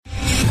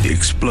The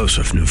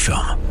explosive new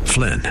film,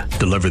 Flynn,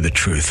 deliver the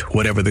truth,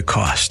 whatever the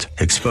cost,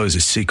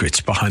 exposes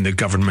secrets behind the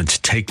government's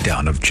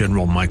takedown of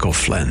General Michael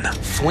Flynn.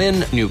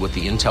 Flynn knew what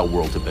the intel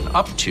world had been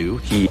up to.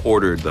 He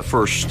ordered the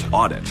first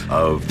audit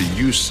of the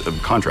use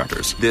of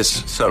contractors.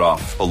 This set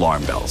off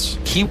alarm bells.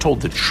 He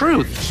told the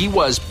truth. He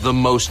was the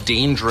most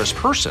dangerous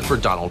person for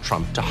Donald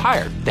Trump to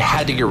hire. They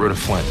had to get rid of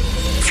Flynn.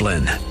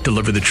 Flynn,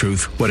 deliver the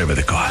truth, whatever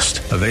the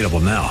cost. Available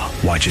now.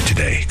 Watch it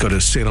today. Go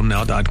to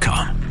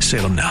salemnow.com.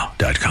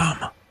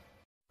 salemnow.com.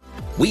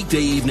 Weekday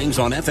evenings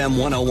on FM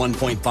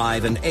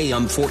 101.5 and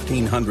AM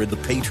 1400 The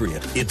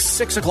Patriot. It's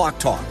 6 o'clock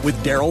talk with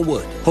Daryl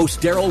Wood. Host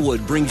Daryl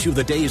Wood brings you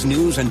the day's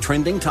news and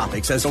trending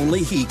topics as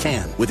only he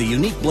can, with a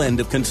unique blend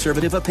of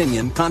conservative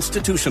opinion,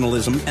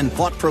 constitutionalism, and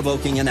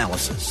thought-provoking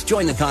analysis.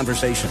 Join the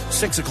conversation.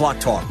 6 o'clock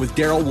talk with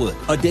Daryl Wood.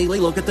 A daily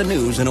look at the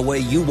news in a way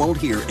you won't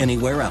hear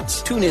anywhere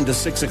else. Tune in to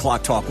 6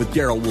 o'clock talk with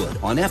Daryl Wood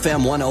on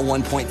FM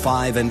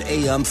 101.5 and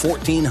AM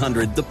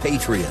 1400 The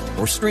Patriot,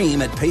 or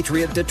stream at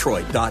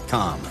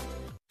patriotdetroit.com.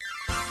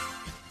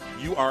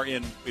 You are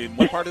in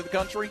what part of the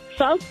country?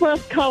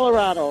 Southwest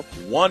Colorado.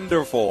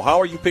 Wonderful. How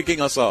are you picking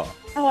us up?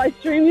 Oh, I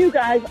stream you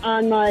guys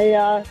on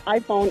my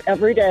iPhone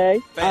every day.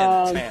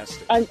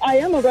 Fantastic. I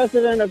am a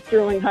resident of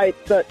Sterling Heights,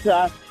 but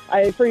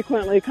I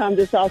frequently come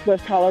to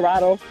Southwest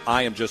Colorado.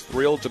 I am just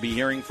thrilled to be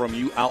hearing from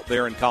you out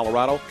there in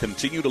Colorado.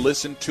 Continue to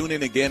listen, tune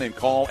in again, and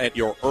call at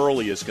your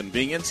earliest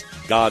convenience.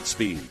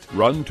 Godspeed.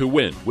 Run to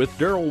Win with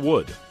Daryl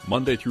Wood,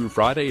 Monday through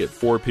Friday at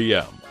 4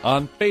 p.m.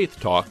 on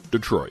Faith Talk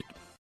Detroit.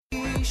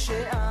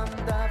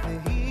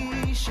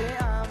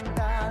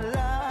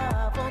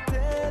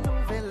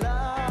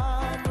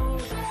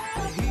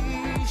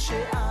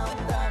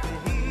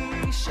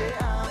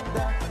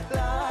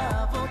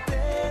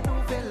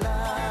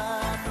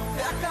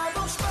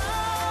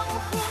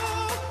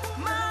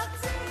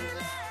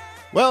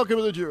 Welcome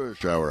to the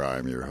Jewish Hour.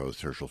 I'm your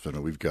host, Herschel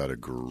Finna. We've got a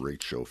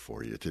great show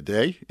for you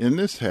today. In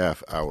this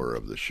half hour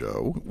of the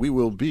show, we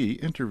will be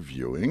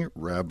interviewing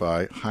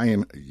Rabbi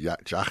Haim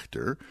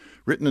Jachter,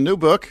 written a new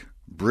book,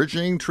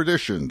 Bridging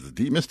Traditions,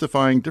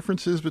 Demystifying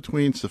Differences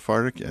Between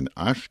Sephardic and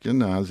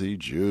Ashkenazi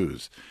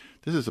Jews.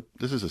 This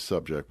is a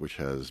subject which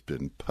has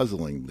been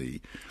puzzling me.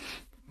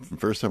 The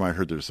first time I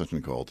heard there's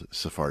something called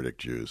Sephardic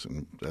Jews,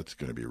 and that's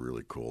going to be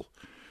really cool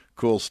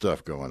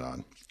stuff going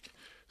on.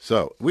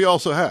 So we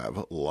also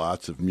have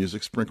lots of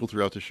music sprinkled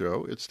throughout the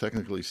show. It's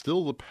technically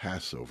still the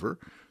Passover,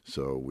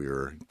 so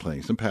we're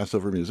playing some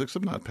Passover music,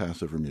 some not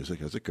Passover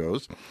music as it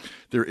goes.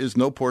 There is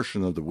no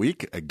portion of the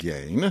week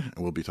again.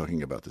 We'll be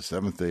talking about the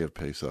seventh day of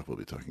Pesach. We'll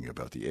be talking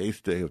about the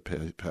eighth day of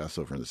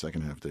Passover in the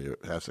second half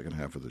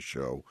of the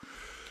show.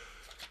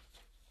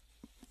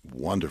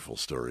 Wonderful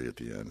story at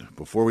the end.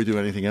 Before we do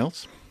anything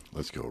else,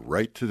 let's go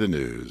right to the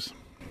news.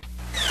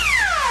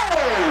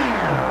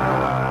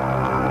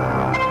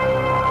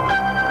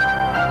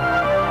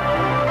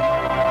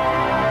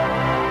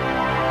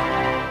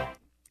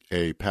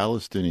 A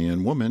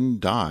Palestinian woman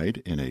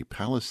died in a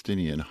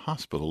Palestinian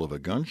hospital of a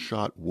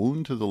gunshot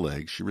wound to the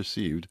leg she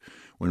received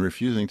when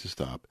refusing to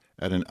stop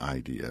at an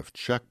IDF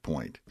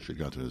checkpoint. She'd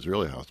gone to an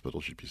Israeli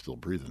hospital. She'd be still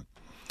breathing.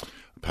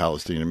 A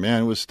Palestinian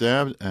man was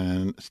stabbed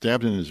an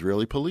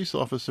Israeli police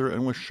officer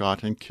and was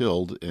shot and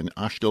killed in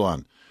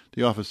Ashkelon.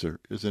 The officer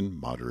is in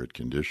moderate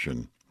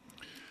condition.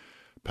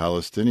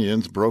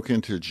 Palestinians broke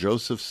into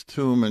Joseph's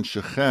tomb in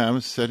Shechem,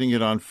 setting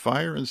it on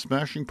fire and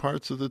smashing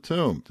parts of the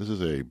tomb. This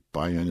is a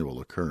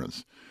biannual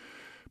occurrence.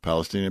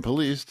 Palestinian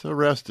police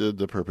arrested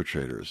the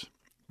perpetrators.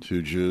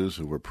 2 Jews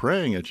who were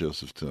praying at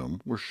Joseph's tomb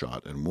were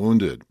shot and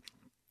wounded.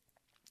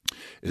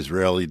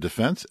 Israeli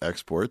defense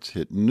exports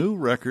hit new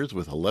records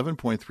with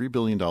 $11.3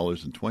 billion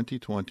in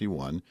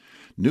 2021.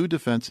 New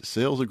defense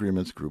sales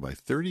agreements grew by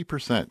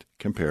 30%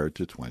 compared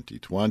to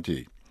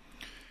 2020.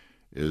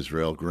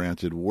 Israel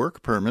granted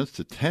work permits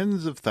to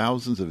tens of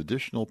thousands of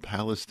additional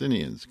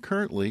Palestinians.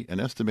 Currently, an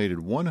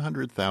estimated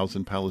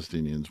 100,000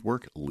 Palestinians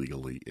work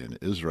legally in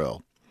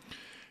Israel.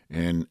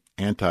 In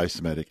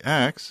anti-Semitic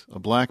acts, a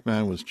black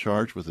man was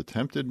charged with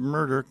attempted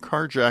murder,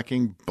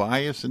 carjacking,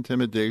 bias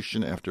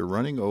intimidation after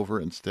running over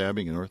and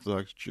stabbing an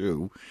Orthodox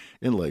Jew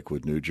in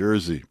Lakewood, New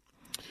Jersey.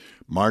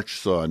 March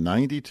saw a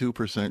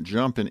 92%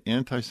 jump in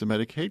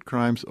anti-Semitic hate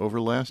crimes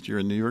over last year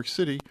in New York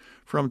City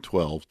from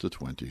 12 to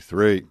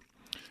 23.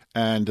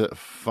 And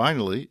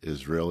finally,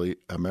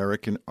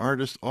 Israeli-American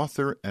artist,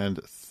 author,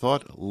 and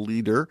thought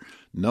leader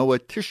Noah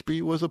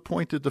Tishby was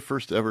appointed the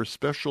first-ever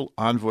special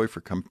envoy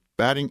for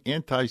combating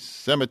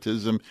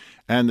anti-Semitism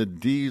and the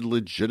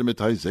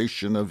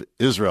delegitimatization of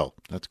Israel.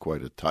 That's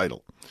quite a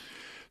title.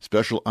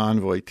 Special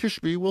Envoy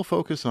Tishby will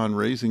focus on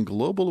raising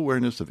global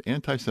awareness of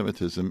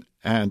anti-Semitism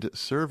and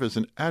serve as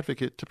an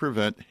advocate to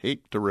prevent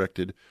hate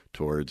directed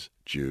towards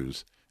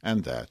Jews.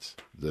 And that's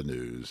the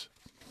news.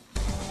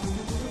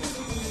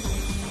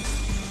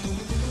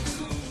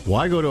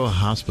 Why go to a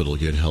hospital to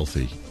get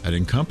healthy? At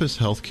Encompass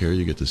Healthcare,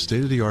 you get the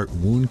state-of-the-art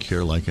wound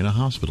care like in a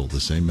hospital. The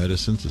same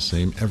medicines, the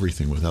same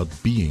everything without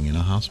being in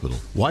a hospital.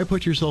 Why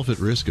put yourself at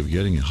risk of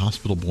getting a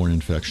hospital-borne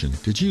infection?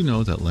 Did you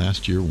know that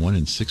last year 1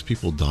 in 6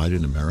 people died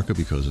in America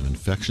because of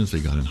infections they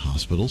got in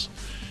hospitals?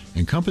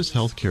 Encompass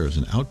Healthcare is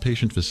an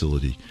outpatient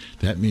facility.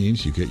 That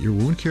means you get your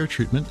wound care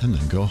treatment and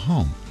then go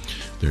home.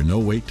 There are no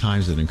wait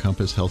times at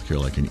Encompass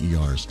Healthcare like in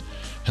ERs.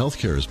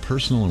 Healthcare is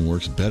personal and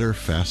works better,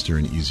 faster,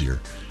 and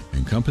easier.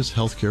 Encompass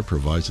Healthcare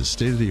provides a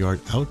state-of-the-art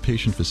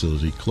outpatient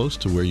facility close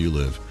to where you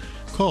live.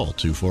 Call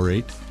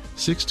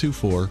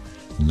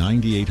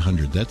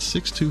 248-624-9800. That's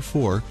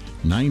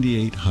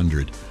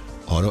 624-9800.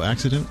 Auto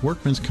accident,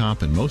 workman's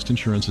comp, and most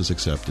insurance is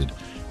accepted.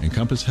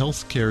 Encompass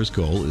Healthcare's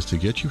goal is to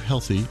get you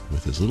healthy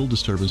with as little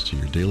disturbance to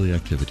your daily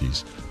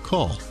activities.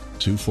 Call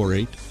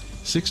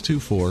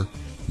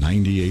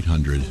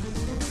 248-624-9800.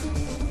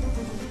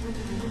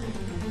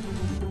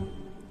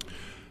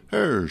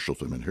 Herr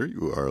Schulteman here.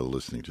 You are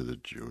listening to the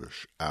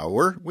Jewish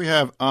Hour. We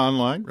have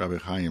online Rabbi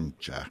Haim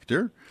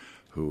Jachter,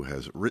 who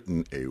has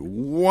written a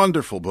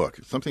wonderful book.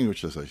 Something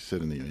which, as I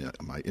said in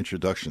my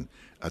introduction,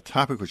 a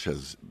topic which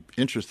has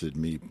interested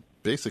me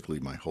basically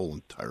my whole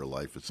entire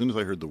life. As soon as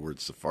I heard the word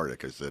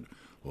Sephardic, I said,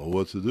 well,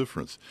 what's the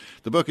difference?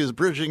 The book is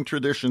Bridging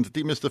Traditions,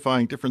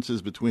 Demystifying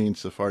Differences Between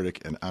Sephardic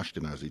and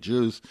Ashkenazi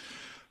Jews.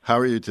 How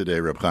are you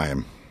today, Reb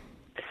Chaim?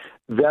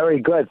 Very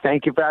good.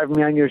 Thank you for having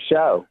me on your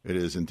show. It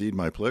is indeed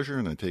my pleasure,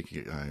 and I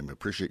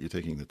appreciate you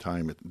taking the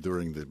time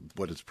during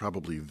what is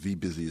probably the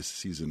busiest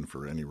season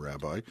for any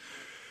rabbi.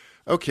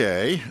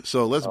 Okay,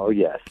 so let's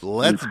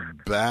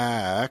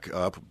back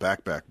up.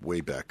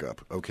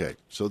 Okay,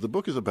 so the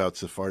book is about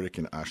Sephardic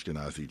and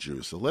Ashkenazi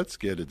Jews. So let's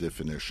get a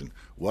definition.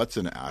 What's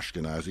an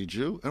Ashkenazi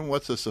Jew and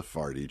what's a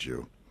Sephardi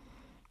Jew?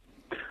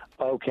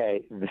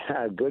 Okay,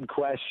 good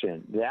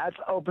question. That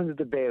opens the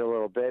debate a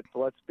little bit.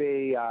 Let's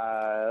speak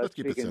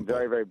in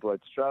very, very broad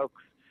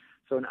strokes.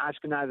 So an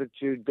Ashkenazi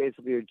Jew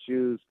basically are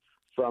Jews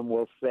from,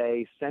 we'll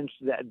say,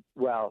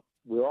 we're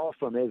all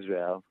from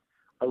Israel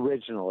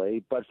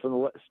originally, but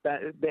from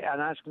an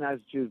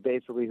Ashkenazi Jew is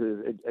basically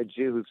a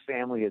Jew whose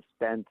family has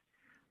spent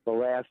the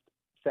last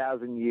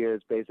 1,000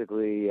 years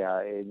basically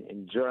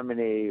in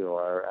Germany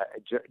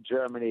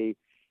Germany,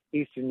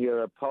 Eastern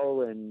Europe,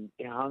 Poland,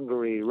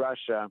 Hungary,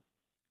 Russia,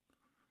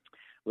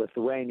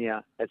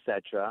 Lithuania,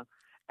 etc.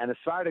 And a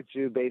Sephardic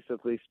Jew,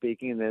 basically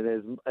speaking,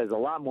 and there's a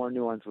lot more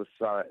nuance with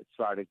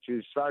Sephardic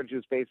Jews. Sephardic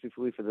Jews,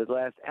 basically, for the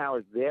last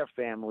hours, their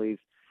families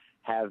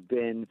have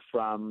been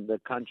from the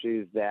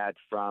countries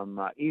from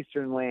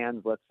eastern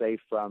lands, let's say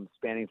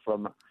spanning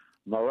from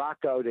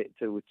Morocco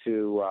to what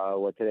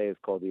today is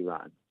called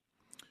Iran.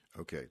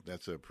 Okay,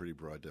 that's a pretty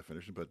broad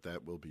definition, but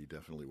that will be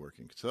definitely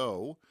working.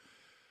 So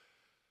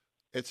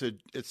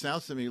it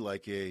sounds to me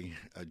like a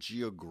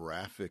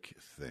geographic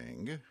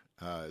thing.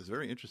 It's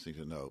very interesting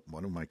to note.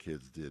 One of my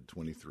kids did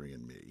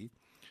 23andMe,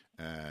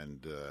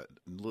 and a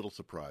little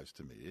surprise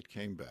to me, it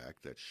came back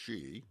that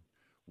she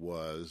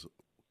was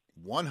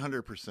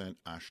 100%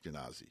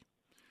 Ashkenazi.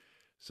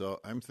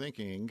 So I'm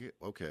thinking,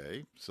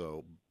 okay,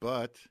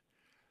 but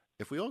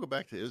if we all go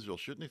back to Israel,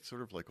 shouldn't it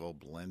sort of like all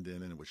blend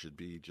in and it should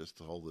be just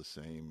all the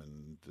same?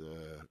 And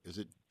is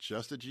it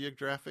just a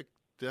geographic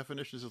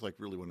definition? This is like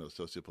really one of those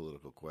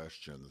sociopolitical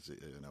questions.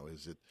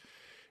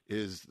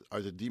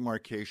 Are the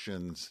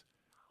demarcations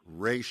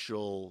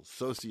racial,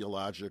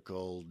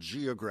 sociological,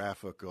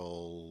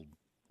 geographical,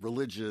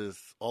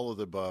 religious, all of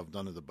the above,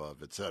 none of the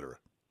above, etc.?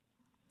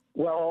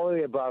 Well, all of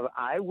the above.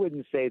 I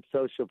wouldn't say it's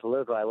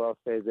socio-political. I will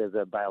say there's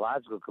a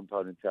biological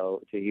component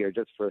to here.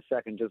 Just for a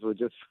second, we'll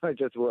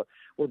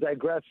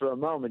digress for a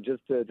moment,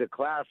 just to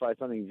clarify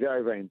something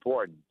very, very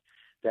important.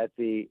 That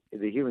the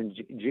Human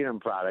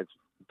Genome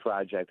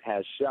Project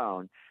has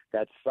shown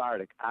that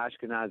Sephardic,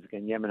 Ashkenazic,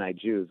 and Yemenite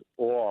Jews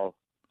all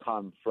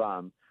come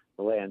from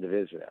the land of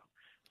Israel.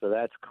 So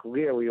that's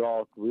clear. We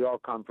all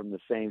come from the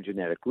same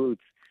genetic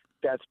roots.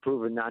 That's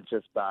proven not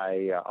just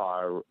by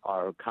our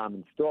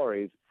common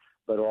stories,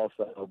 but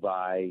also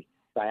by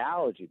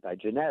biology, by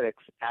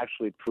genetics,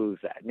 actually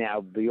proves that.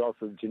 Now, the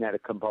also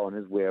genetic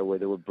components where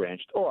they were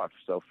branched off.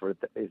 So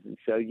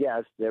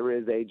yes, there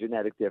is a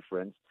genetic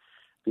difference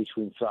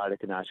between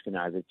Sephardic and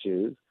Ashkenazic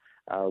Jews,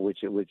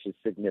 which is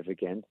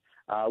significant.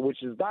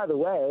 Which is, by the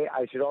way,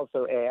 I should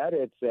also add,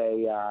 this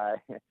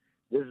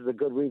is a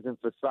good reason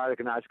for Sephardic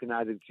and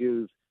Ashkenazic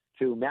Jews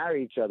to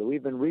marry each other.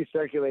 We've been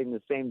recirculating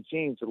the same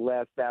genes for the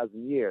last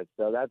 1,000 years.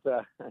 So that's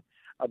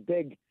a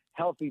big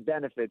healthy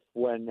benefit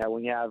when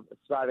you have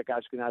Sephardic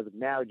Ashkenazic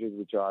marriages,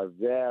 which are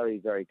very,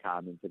 very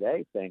common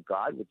today, thank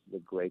God, which is a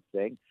great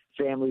thing.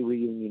 Family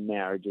reunion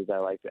marriages, I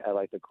like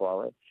to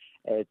call it.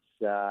 It's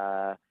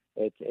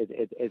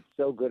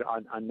so good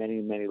on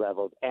many, many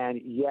levels.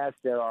 And yes,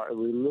 there are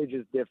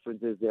religious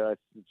differences, there are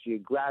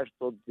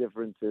geographical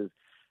differences,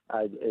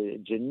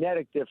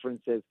 genetic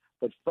differences,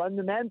 but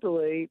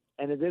fundamentally,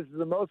 and this is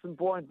the most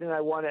important thing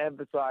I want to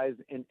emphasize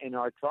in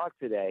our talk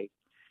today,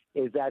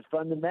 is that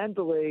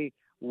fundamentally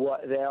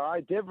there are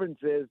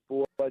differences,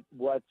 but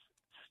what's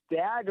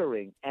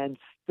staggering and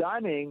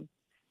stunning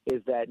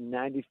is that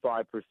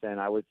 95%,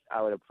 I would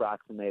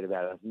approximate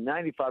about it,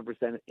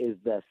 95% is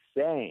the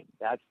same.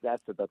 That's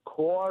the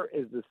core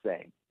is the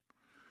same.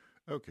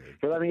 Okay.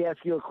 So let me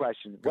ask you a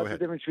question. Go What's ahead.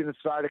 the difference between a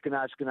Sephardic and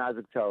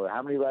Ashkenazic Torah?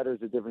 How many letters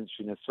is the difference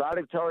between a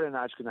Sephardic Torah and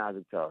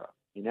Ashkenazic Torah?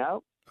 You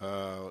know?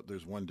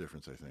 There's one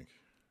difference, I think.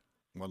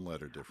 One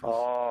letter difference.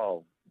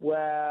 Oh,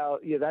 well,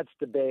 yeah, that's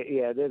debate.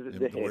 Yeah, there's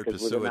the word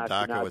Pesua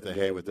Daka with the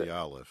hay with the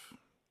aleph.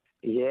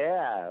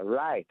 Yeah,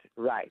 right.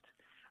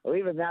 Well,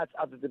 even that's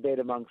up to debate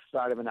amongst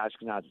Sephardim and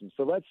Ashkenazim.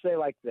 So let's say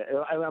like this,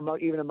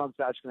 even amongst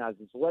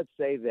Ashkenazim. So let's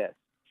say this.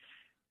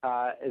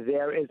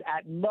 There is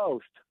at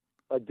most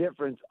a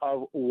difference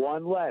of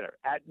one letter,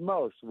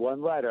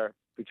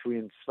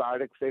 between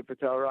Sephardic Sefer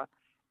Torah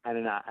and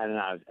an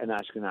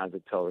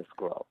Ashkenazi Torah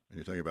scroll. And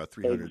you're talking about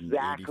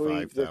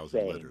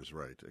 385,000 letters,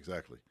 right?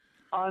 Exactly.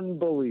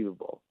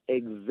 Unbelievable.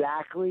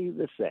 Exactly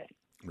the same.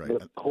 Right.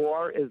 The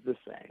core is the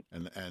same.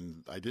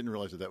 And I didn't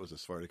realize that was a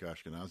Sephardic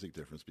Ashkenazi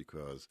difference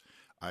because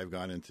I've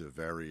gone into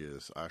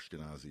various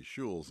Ashkenazi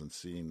shuls and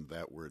seen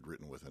that word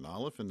written with an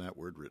aleph and that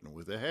word written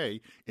with a hey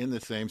in the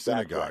same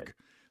synagogue. Right.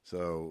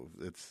 So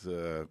it's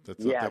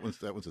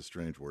that one's a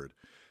strange word.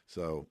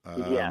 So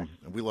and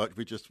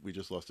we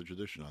just lost the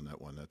tradition on that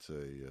one. That's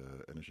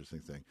an interesting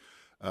thing.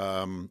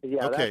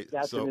 Okay,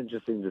 that's an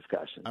interesting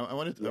discussion. I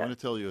want to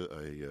tell you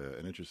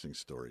an interesting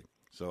story.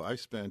 So I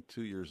spent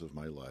 2 years of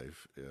my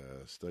life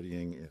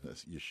studying in a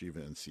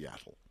yeshiva in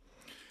Seattle.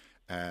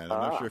 And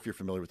I'm not sure if you're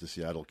familiar with the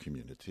Seattle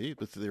community,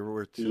 but there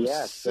were two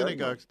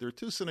synagogues. There were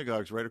two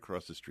synagogues right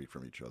across the street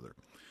from each other.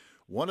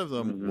 One of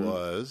them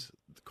was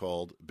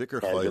called Bikur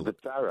Cholim.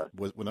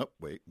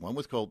 One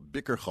was called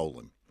Bikur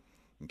Cholim.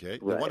 Okay,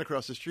 the one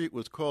across the street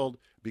was called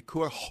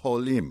Bikur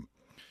Cholim.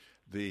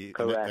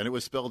 And it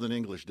was spelled in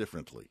English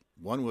differently.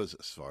 One was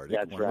Sephardi,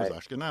 one was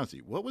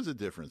Ashkenazi. What was the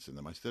difference in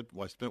them? I spent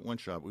one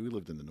Shabbat. We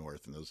lived in the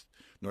north, in those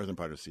northern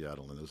part of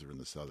Seattle, and those are in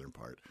the southern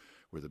part,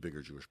 where the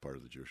bigger Jewish part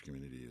of the Jewish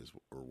community is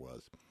or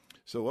was.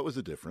 So what was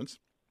the difference?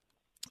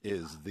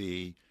 Is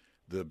the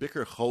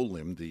Bikur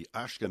Cholim, the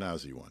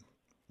Ashkenazi one.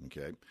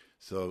 Okay,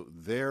 so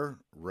their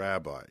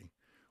rabbi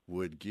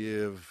would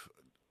give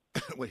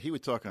when he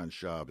would talk on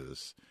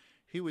Shabbos.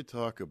 He would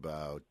talk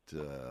about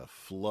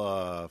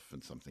fluff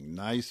and something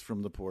nice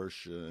from the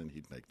portion.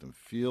 He'd make them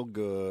feel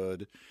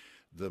good.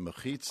 The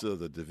mechitza,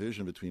 the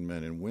division between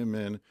men and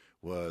women,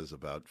 was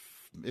about,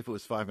 if it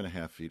was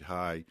 5.5 feet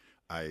high,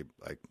 I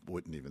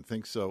wouldn't even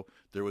think so.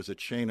 There was a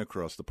chain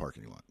across the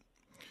parking lot.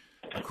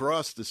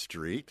 Across the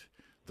street,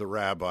 the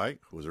rabbi,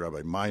 who was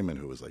Rabbi Maimon,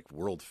 who was like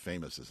world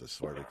famous as a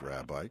Sephardic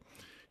rabbi,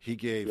 he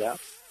gave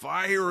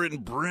fire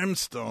and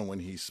brimstone when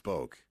he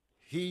spoke.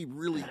 He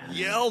really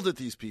yelled at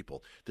these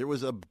people. There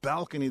was a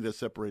balcony that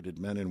separated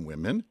men and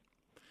women.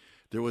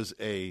 There was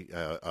a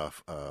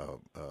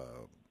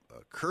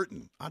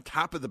curtain on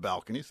top of the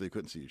balcony so they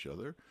couldn't see each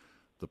other.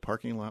 The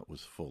parking lot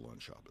was full on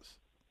Shabbos.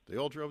 They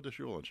all drove to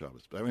shul on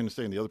Shabbos. I mean,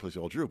 stay in the other place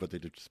they all drove, but they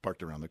just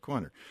parked around the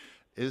corner.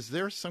 Is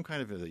there some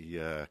kind of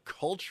a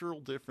cultural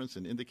difference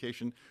and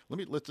indication?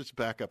 Let's just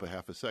back up a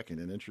half a second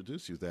and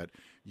introduce you that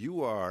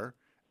you are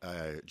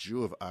a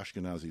Jew of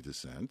Ashkenazi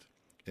descent.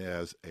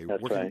 As a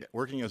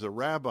working as a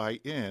rabbi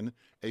in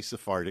a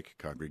Sephardic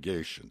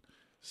congregation.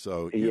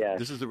 So you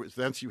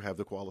have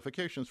the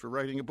qualifications for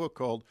writing a book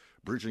called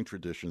Bridging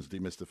Traditions,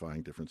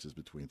 Demystifying Differences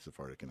Between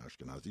Sephardic and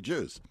Ashkenazi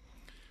Jews.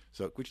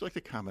 So would you like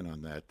to comment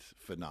on that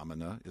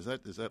phenomena? Is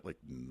that like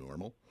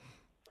normal?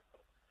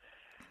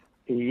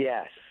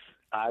 Yes.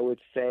 I would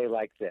say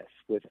like this.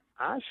 With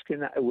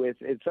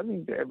it's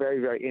something very, very,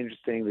 very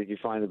interesting that you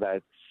find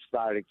about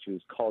Sephardic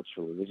Jews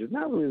culturally, which is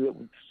not really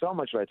so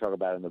much what I talk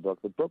about in the book.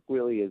 The book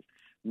really is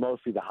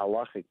mostly the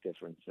halachic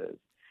differences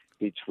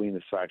between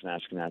the Sephardic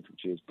and Ashkenazi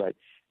Jews. But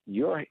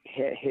you're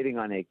hitting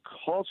on a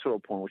cultural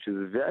point, which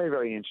is very,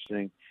 very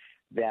interesting,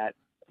 that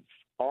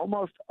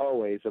almost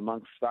always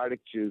among Sephardic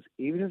Jews,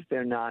 even if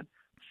they're not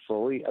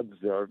fully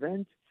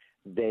observant,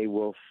 they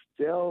will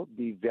still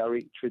be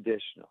very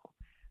traditional.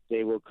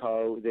 They will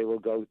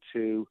go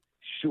to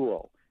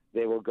shul.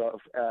 They will go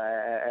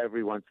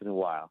every once in a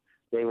while.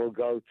 They will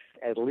go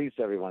at least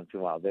every once in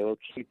a while. They will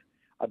keep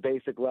a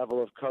basic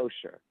level of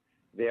kosher.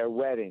 Their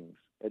weddings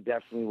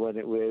definitely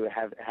will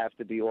have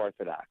to be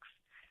Orthodox.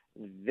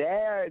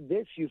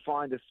 This you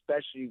find,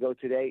 especially you go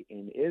today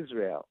in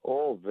Israel,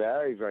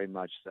 very, very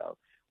much so.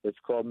 What's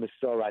called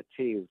Mesorati,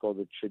 it's called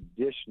the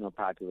traditional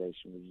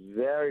population. It's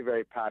very,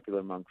 very popular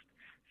amongst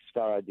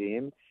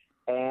Sfaradim,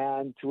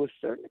 and to a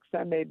certain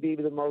extent may be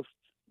the most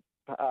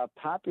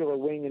popular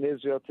wing in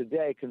Israel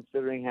today,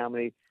 considering how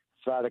many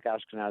Sephardic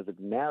Ashkenazic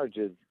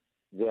marriages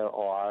there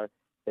are,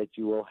 that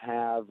you will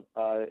have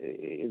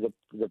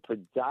the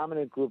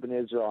predominant group in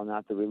Israel,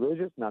 not the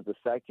religious, not the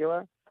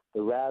secular,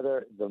 but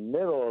rather the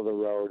middle of the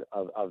road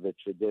of the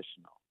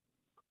traditional.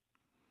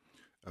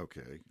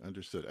 Okay,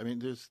 understood. I mean,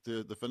 there's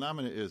the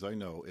phenomena is, I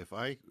know if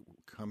I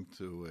come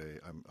to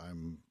I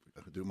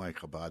do my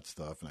Chabad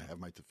stuff and I have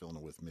my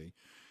tefillin with me,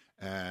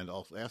 and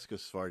I'll ask a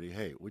Sefardi,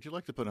 "Hey, would you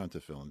like to put on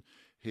tefillin?"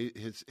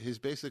 His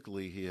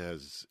basically he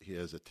has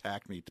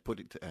attacked me to put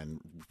it and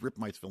ripped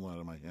my tefillin out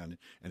of my hand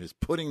and is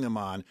putting them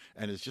on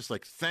and is just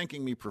like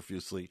thanking me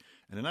profusely.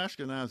 And in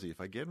Ashkenazi, if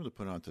I get him to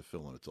put on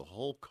tefillin, it's a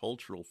whole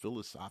cultural,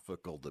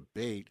 philosophical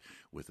debate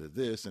with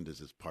this and is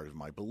this part of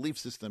my belief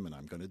system, and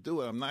I'm going to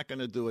do it, I'm not going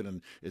to do it,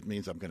 and it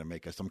means I'm going to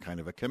make some kind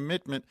of a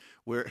commitment.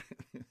 Where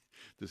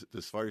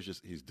this far as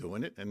just he's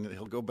doing it, and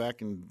he'll go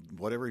back and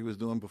whatever he was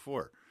doing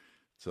before.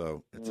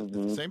 So it's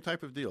the same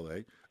type of deal,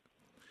 eh?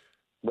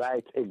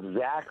 Right,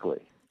 exactly.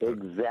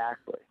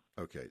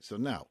 Okay, so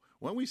now,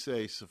 when we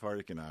say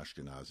Sephardic and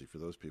Ashkenazi, for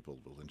those people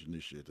who will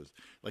initiate this,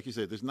 like you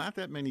said, there's not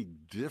that many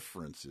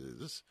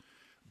differences,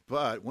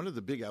 but one of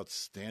the big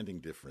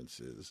outstanding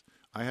differences,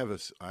 I'm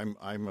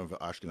of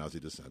Ashkenazi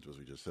descent, as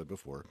we just said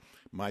before.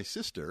 My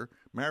sister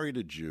married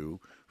a Jew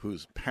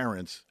whose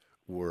parents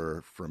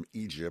were from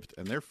Egypt,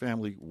 and their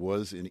family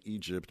was in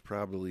Egypt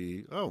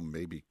probably,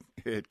 maybe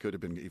it could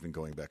have been even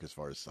going back as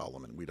far as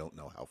Solomon. We don't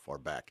know how far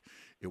back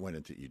it went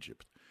into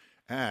Egypt.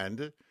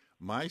 And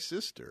my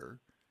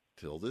sister,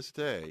 till this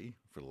day,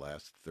 for the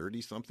last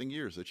 30-something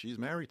years that she's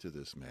married to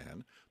this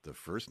man, the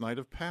first night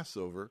of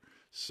Passover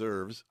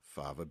serves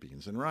fava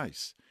beans and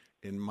rice.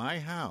 In my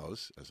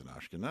house, as an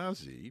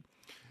Ashkenazi,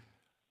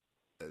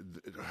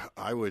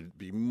 I would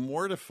be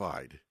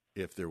mortified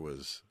if there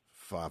was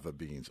fava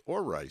beans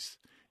or rice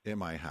in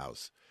my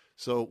house.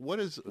 So what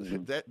is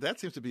that? That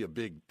seems to be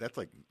that's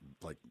like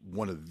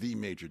one of the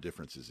major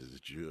differences is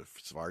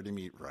Sefardim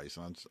eat rice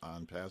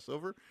on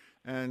Passover,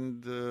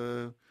 and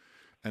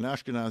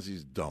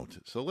Ashkenazis don't.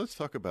 So let's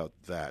talk about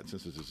that,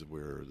 since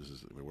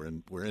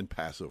we're in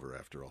Passover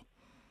after all.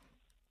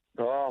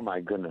 Oh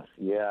my goodness,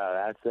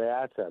 yeah,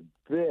 that's a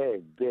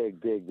big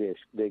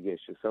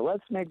issue. So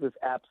let's make this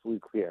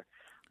absolutely clear.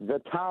 The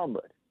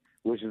Talmud,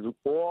 which is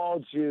all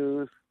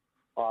Jews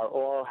are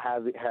all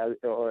have,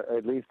 or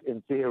at least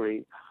in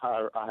theory,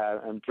 are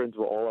in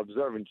principle all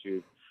observant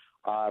Jews,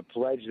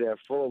 pledge their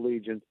full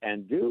allegiance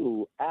and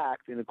do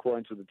act in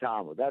accordance with the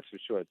Talmud. That's for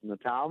sure. It's in the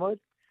Talmud.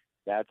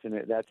 That's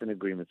an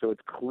agreement. So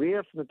it's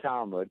clear from the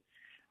Talmud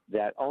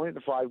that only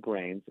the 5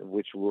 grains, of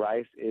which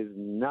rice is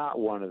not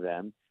one of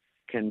them,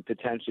 can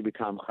potentially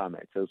become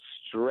chametz. So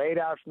straight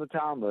out from the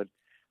Talmud,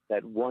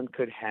 that one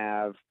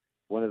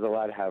is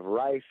allowed to have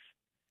rice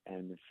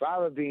and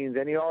fava beans,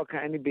 all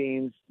kind of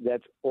beans.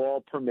 That's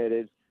all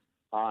permitted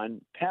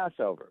on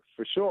Passover,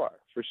 for sure.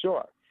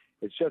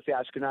 It's just the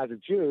Ashkenazi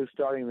Jews,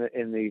 starting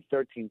in the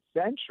 13th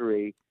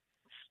century,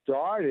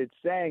 started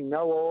saying,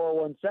 no,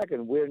 1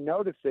 second, we're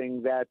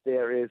noticing that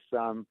there is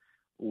some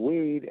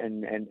wheat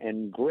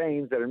and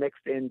grains that are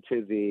mixed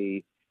into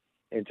the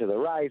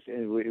rice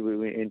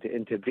and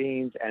into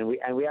beans, and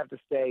we have to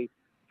stay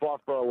far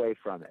away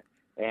from it,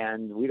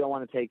 and we don't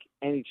want to take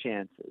any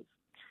chances.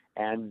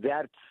 And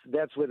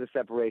that's where the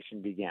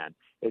separation began.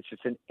 It's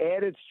just an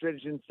added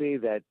stringency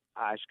that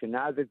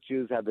Ashkenazic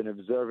Jews have been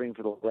observing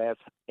for the last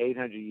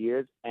 800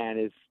 years, and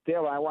is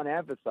still, I want to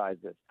emphasize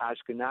this,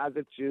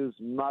 Ashkenazic Jews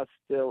must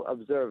still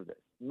observe this.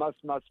 Must.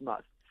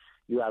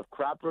 You have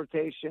crop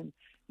rotation,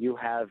 you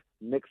have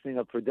mixing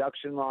of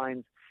production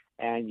lines,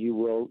 and you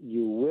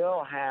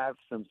will have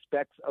some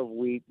specks of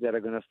wheat that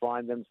are going to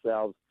find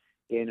themselves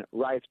in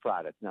rice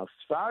products. Now,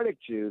 Sephardic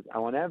Jews, I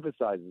want to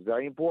emphasize, is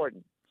very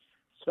important.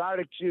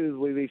 Sephardic Jews,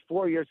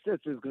 before your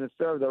sister is going to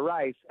serve the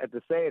rice at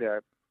the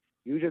Seder,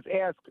 you just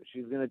ask her.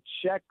 She's going to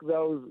check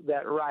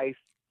that rice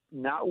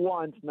not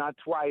once, not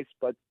twice,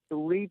 but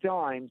 3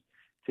 times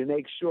to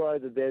make sure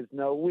that there's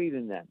no wheat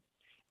in them.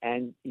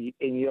 And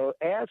you'll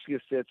ask your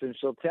sister, and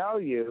she'll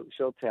tell you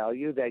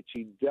that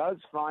she does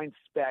find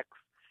specks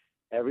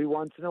every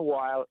once in a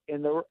while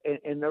in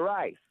the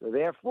rice. So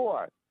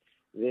therefore,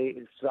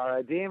 the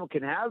Sefardim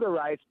can have the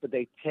rice, but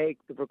they take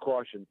the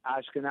precautions.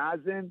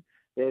 Ashkenazim,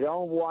 they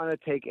don't want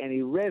to take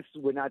any risks.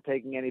 We're not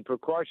taking any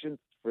precautions.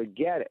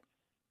 Forget it.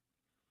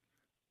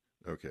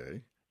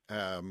 Okay.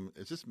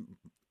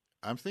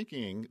 I'm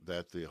thinking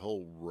that the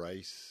whole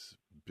rice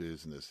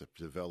business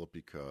developed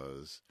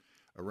because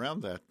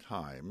around that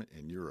time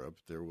in Europe,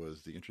 there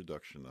was the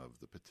introduction of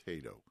the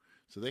potato.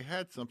 So they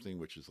had something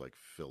which is like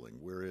filling,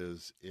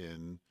 whereas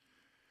in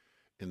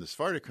the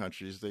Sephardic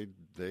countries,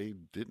 they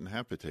didn't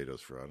have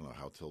potatoes for, I don't know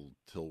how,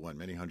 till when,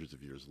 many hundreds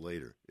of years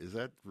later. Is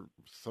that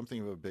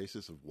something of a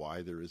basis of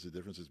why there is a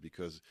difference? Is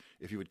because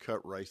if you would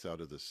cut rice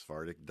out of the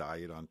Sephardic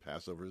diet on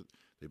Passover,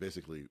 they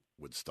basically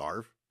would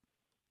starve?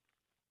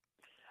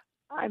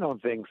 I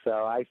don't think so.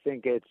 I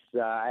think it's.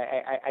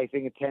 I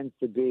think it tends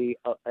to be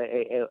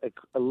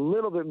a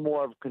little bit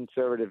more of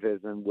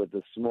conservatism with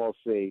the small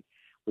c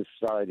with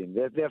Sephardim.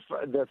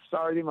 The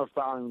Sephardim are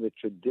following the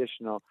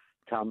traditional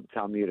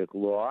Talmudic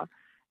law,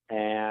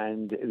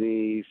 and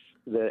the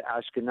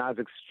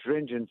Ashkenazic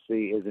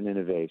stringency is an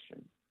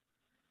innovation.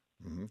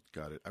 Mm-hmm.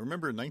 Got it. I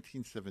remember in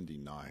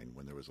 1979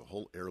 when there was a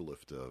whole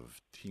airlift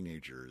of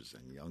teenagers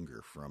and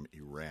younger from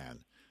Iran.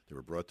 They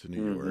were brought to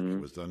New York.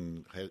 It was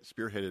done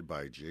spearheaded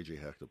by J.J.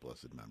 Jachter,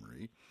 blessed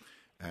memory.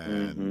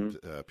 And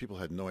people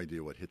had no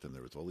idea what hit them.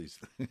 There was all these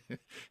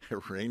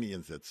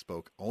Iranians that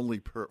spoke only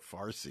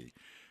Farsi.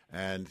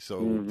 And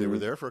so they were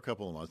there for a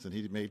couple of months, and I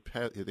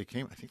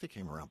think they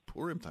came around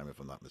Purim time, if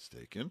I'm not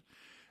mistaken.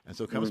 And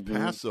so comes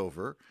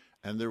Passover,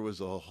 and there was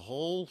a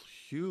whole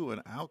hue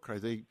and outcry.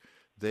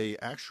 They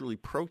actually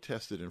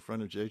protested in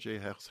front of J.J.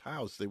 Hecht's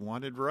house. They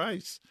wanted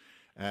rice.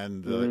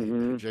 And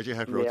J.J.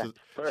 Hecht wrote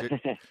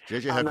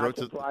J.J.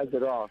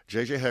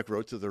 Hecht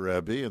wrote to the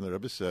Rebbe, and the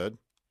Rebbe said,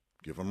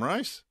 "Give them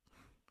rice."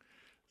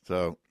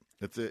 So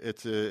it's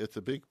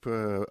a big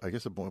I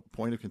guess a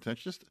point of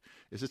contention.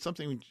 Is it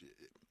something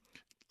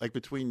like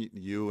between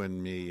you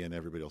and me and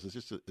everybody else?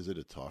 Is it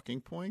a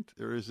talking point,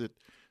 or is it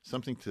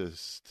something to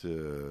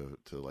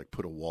like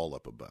put a wall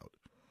up about?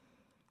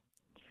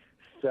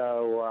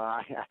 So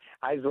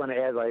I just want to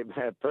add, like,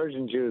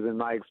 Persian Jews, in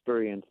my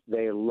experience,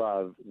 they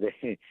love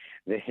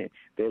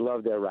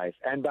their rice.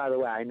 And by the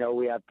way, I know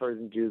we have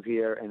Persian Jews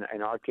here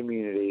in our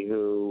community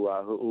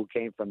who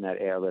came from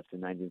that airlift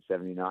in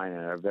 1979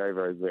 and are very,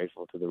 very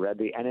grateful to the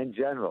Rebbe. And in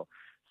general,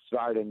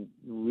 Sephardim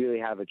really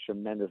have a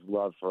tremendous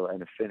love for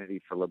and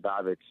affinity for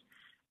Lubavitch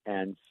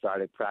and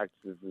Sephardic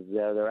practices.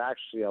 There are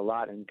actually a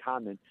lot in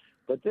common.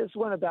 But this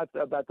one about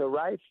the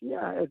rice,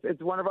 yeah,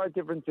 it's one of our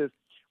differences.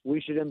 We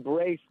should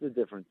embrace the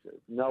differences.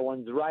 No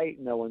one's right,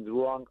 no one's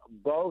wrong.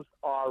 Both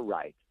are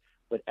right,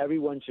 but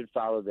everyone should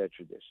follow their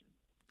tradition.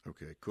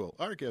 Okay, cool.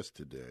 Our guest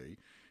today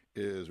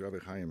is Rabbi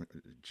Haim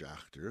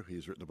Jachter.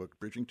 He's written a book,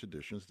 Bridging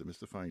Traditions,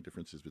 Demystifying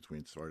Differences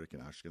Between Sephardic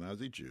and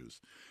Ashkenazi Jews.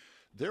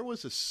 There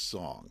was a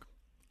song.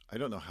 I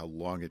don't know how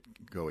long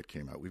ago it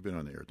came out. We've been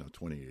on the air now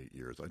 28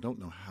 years. I don't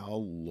know how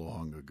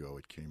long ago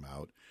it came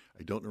out.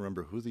 I don't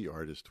remember who the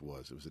artist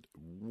was. It was a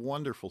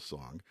wonderful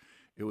song.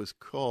 It was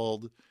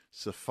called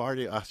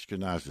Sefardi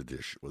Ashkenazi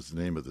Dish was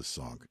the name of the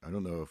song. I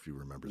don't know if you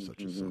remember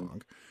such a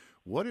song.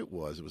 What it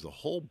was a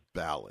whole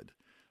ballad.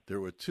 There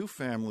were two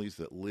families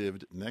that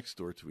lived next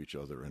door to each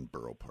other in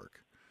Borough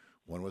Park.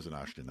 One was an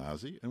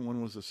Ashkenazi and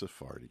one was a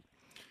Sephardi.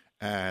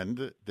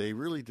 And they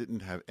really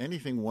didn't have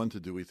anything one to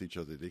do with each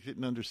other. They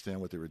didn't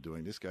understand what they were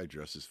doing. This guy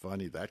dresses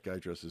funny. That guy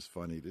dresses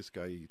funny. This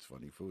guy eats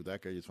funny food.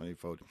 That guy eats funny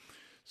food.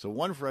 So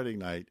one Friday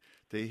night,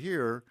 they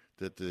hear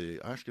that the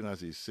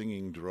Ashkenazi is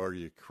singing Dror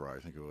Yikra. I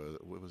think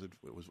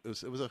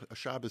it was a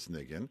Shabbos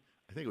niggin.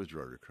 I think it was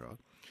Dror Yikra.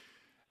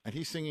 And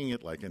he's singing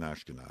it like an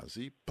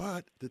Ashkenazi,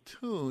 but the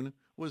tune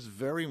was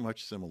very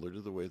much similar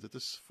to the way that the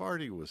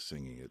Sefardi was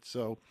singing it.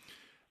 So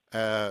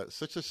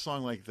such a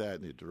song like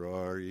that, you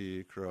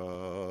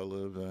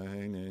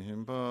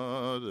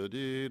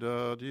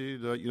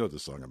know the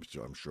song,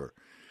 I'm sure.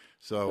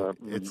 So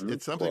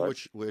it's something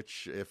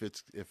which if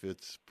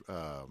it's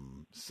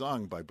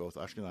sung by both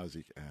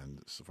Ashkenazi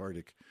and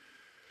Sephardic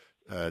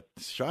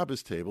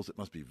Shabbos tables, it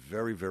must be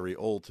very, very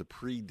old to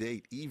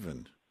predate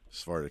even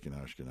Sephardic and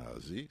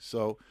Ashkenazi.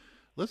 So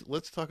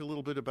let's talk a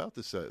little bit about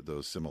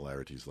those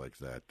similarities like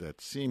that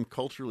seem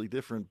culturally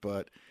different,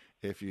 but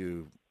if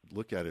you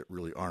look at it,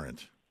 really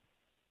aren't.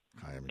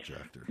 Haim and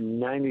Jachter.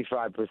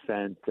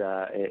 95%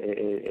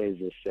 is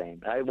the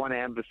same. I want to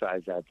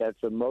emphasize that. That's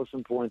the most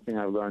important thing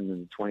I've learned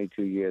in the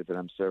 22 years that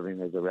I'm serving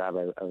as a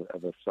rabbi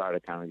of a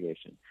Sephardic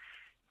congregation.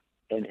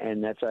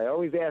 And that's what I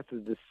always ask the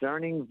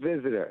discerning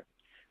visitor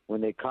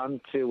when they come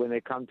to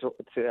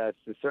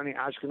discerning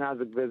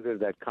Ashkenazic visitor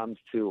that comes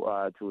to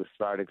a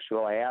Sephardic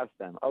shul. I ask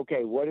them,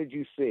 okay, what did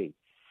you see?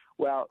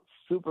 Well,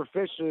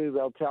 superficially,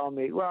 they'll tell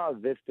me, well,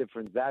 this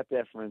difference, that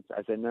difference.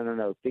 I said,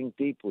 no, think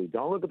deeply.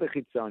 Don't look at the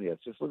chitzonias.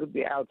 Just look at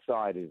the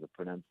outside, the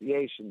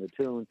pronunciation, the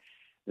tune.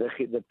 The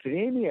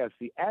pnimius,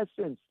 the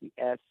essence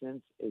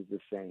is the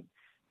same.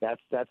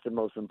 That's the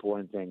most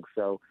important thing.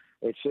 So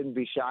it shouldn't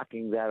be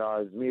shocking that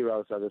our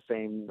zmiros are the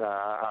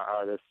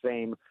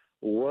same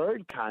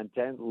word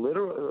content,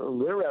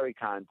 literary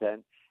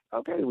content.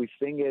 Okay, we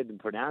sing it and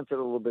pronounce it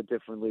a little bit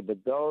differently,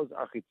 but those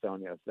are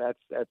chitzonias.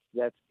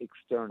 That's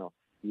external.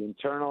 The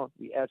internal,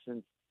 the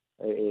essence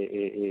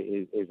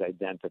is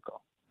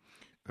identical.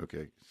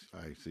 Okay,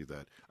 I see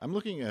that. I'm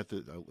looking at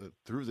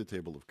through the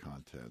table of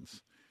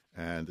contents,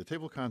 and the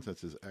table of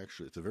contents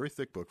it's a very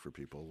thick book for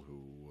people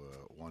who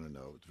want to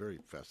know. It's very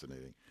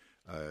fascinating.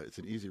 It's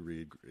an easy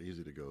read,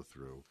 easy to go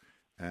through,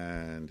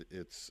 and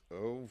it's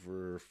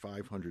over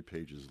 500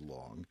 pages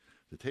long.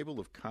 The table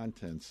of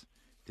contents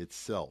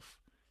itself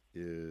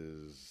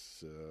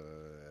is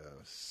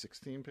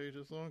 16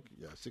 pages long.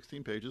 Yeah,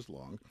 16 pages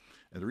long.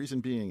 And the reason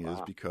being is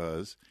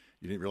because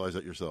you didn't realize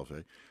that yourself,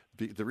 eh?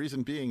 The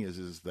reason being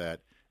is that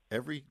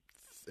every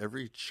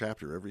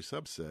chapter, every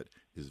subset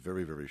is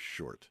very, very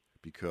short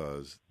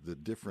because the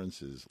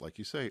differences, like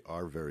you say,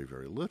 are very,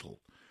 very little.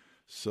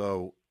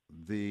 So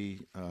the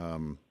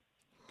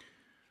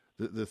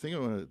thing I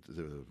want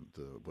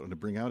to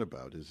bring out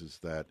about is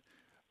that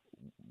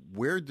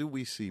where do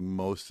we see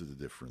most of the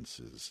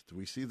differences? Do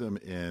we see them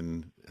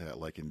in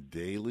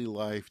daily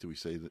life? Do we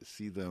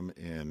see them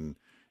in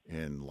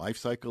life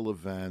cycle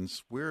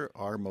events? Where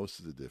are most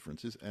of the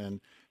differences?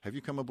 And have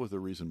you come up with a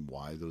reason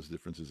why those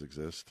differences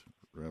exist,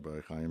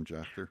 Rabbi Haim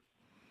Jachter?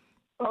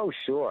 Oh,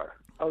 sure.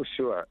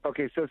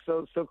 Okay,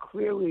 so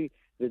clearly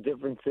the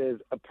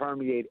differences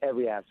permeate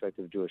every aspect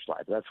of Jewish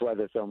life. That's why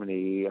there's so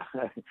many.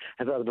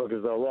 That's why the book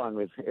is so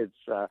long.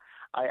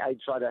 I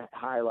try to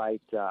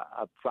highlight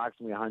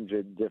approximately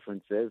 100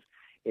 differences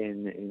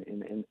in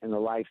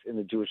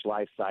the Jewish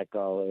life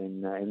cycle,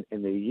 in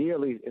the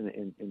yearly,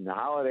 in the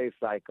holiday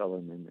cycle,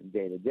 and in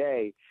day to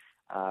day,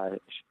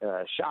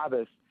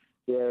 Shabbos.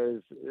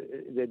 There's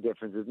the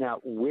differences. Now,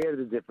 where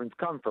do the difference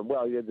come from?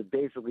 Well, you have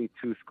basically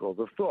two schools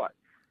of thought.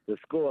 The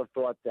school of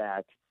thought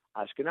that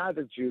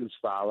Ashkenazi Jews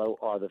follow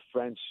are the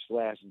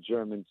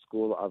French/German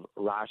school of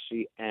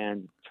Rashi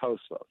and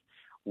Tosfos,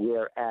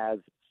 whereas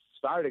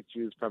Sephardic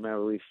Jews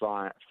primarily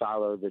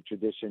follow the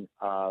tradition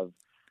of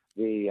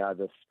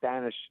the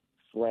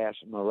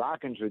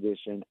Spanish/Moroccan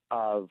tradition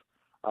of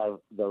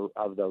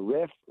the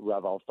Rif,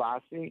 Rav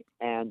Alfasi,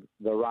 and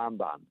the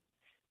Rambam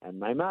and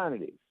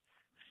Maimonides.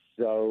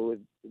 So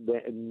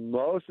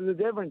most of the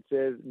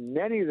differences,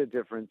 many of the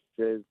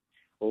differences,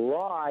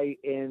 lie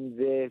in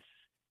this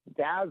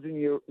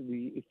thousand-year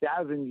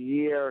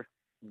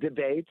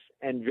debates,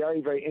 and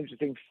very, very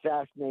interesting,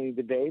 fascinating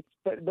debates,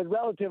 but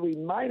relatively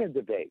minor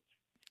debates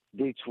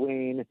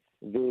between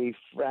the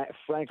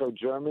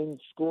Franco-German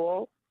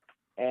school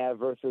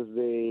versus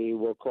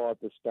we'll call it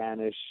the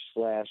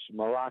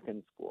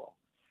Spanish/Moroccan school.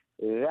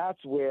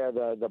 That's where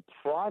the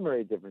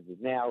primary difference is.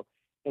 Now,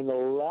 in the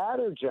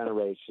latter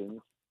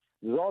generations,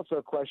 there's also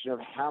a question of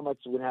how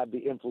much would have be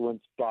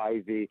influenced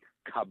by the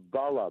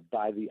Kabbalah,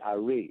 by the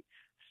Ari.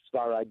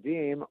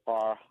 Sfaradim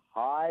are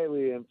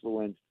highly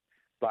influenced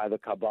by the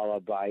Kabbalah,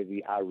 by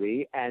the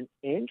Ari, and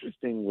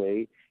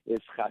interestingly,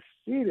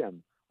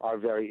 Hasidim are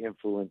very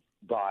influenced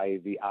by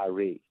the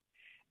Ari.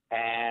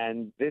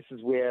 And this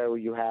is where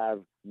you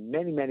have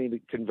many, many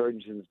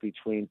convergences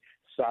between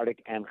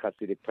Sephardic and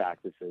Hasidic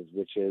practices,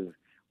 which is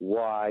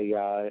why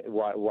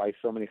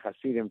so many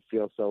Hasidim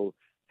feel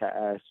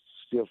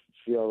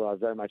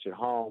very much at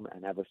home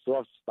and have a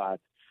soft spot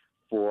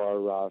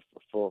for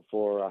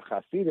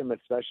Hasidim,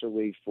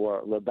 especially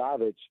for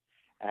Lubavitch,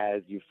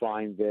 as you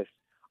find this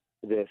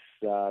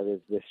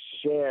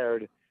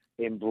shared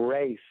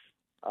embrace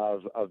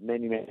of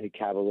many, many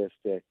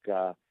Kabbalistic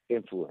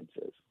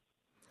influences.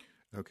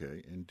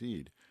 Okay,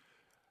 indeed.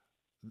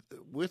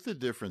 With the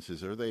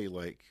differences, are they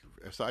like,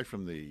 aside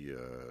from the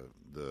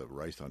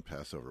rice on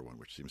Passover one,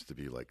 which seems to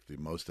be like the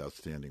most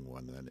outstanding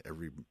one, then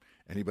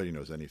anybody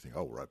knows anything.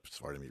 Oh, we're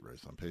Sephardim eat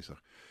rice on Pesach.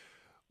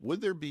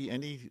 Would there be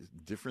any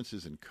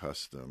differences in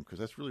custom? Because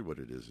that's really what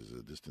it is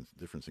a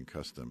difference in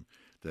custom.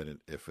 That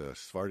if a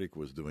Sephardic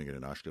was doing it,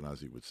 an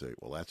Ashkenazi would say,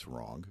 well, that's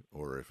wrong.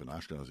 Or if an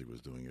Ashkenazi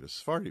was doing it, a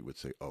Sephardi would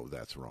say, oh,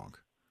 that's wrong.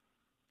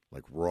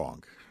 Like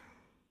wrong.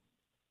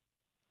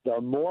 The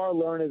more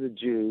learned the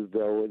Jews,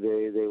 though,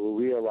 they will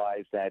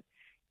realize that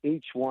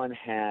each one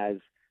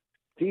has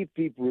deep,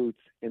 deep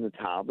roots in the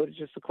Talmud, but it's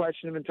just a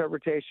question of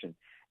interpretation.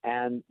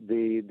 And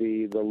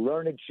the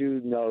learned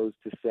Jew knows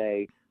to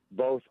say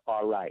both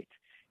are right.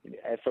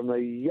 From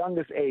the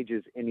youngest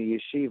ages in the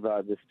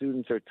yeshiva, the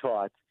students are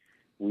taught,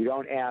 we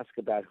don't ask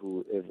about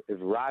if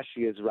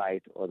Rashi is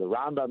right or the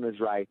Rambam is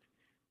right.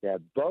 They're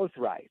both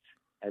right.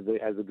 As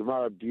the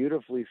Gemara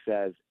beautifully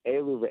says,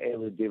 Elu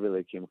ve'elu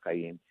divrei Elokim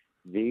chayim.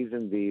 These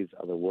and these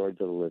are the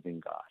words of the living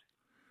God.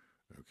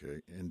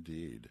 Okay,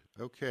 indeed.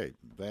 Okay,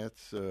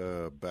 that's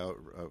about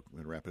I'm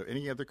going to wrap it up.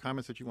 Any other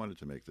comments that you wanted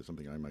to make? There's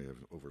something I might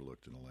have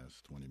overlooked in the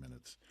last 20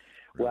 minutes.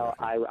 Well,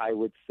 I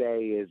would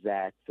say is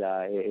that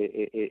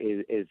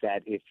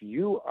if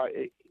you are,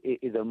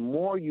 the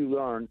more you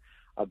learn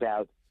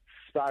about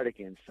Sephardic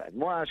insight,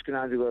 more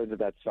Ashkenazi learns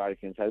about Sephardic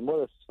insight, the more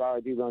the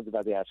Sefardi learns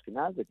about the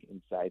Ashkenazic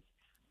insights,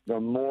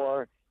 the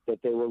more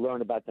that they will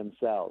learn about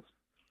themselves.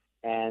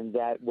 And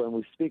that when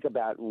we speak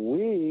about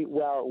we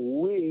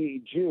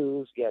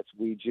Jews, yes,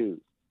 we Jews.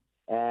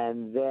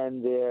 And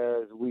then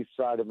there's we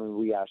Sephardim and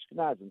we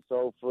Ashkenazim.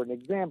 So for an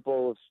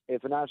example,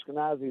 if an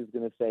Ashkenazi is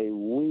going to say,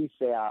 we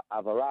say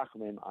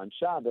Avarachmin on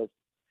Shabbos,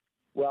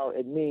 well,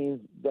 it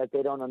means that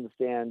they don't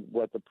understand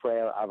what the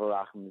prayer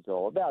Avarachmin is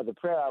all about. The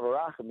prayer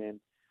Avarachmin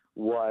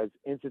was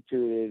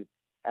instituted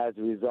as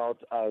a result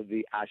of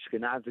the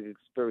Ashkenazic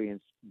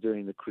experience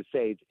during the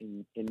Crusades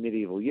in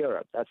medieval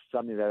Europe. That's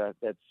something that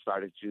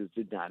Sephardic Jews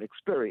did not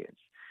experience.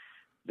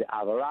 The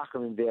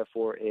Avarachim,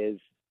 therefore, is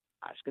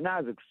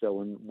Ashkenazic. So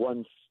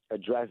when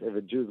if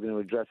a Jew is going to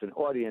address an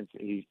audience,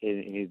 he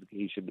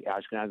should be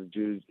Ashkenazic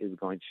Jews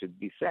should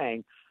be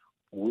saying,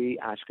 "We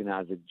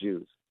Ashkenazic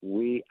Jews,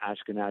 we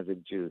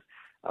Ashkenazic Jews,"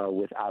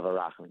 with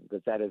Avarachim,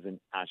 because that is an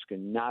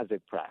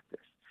Ashkenazic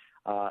practice.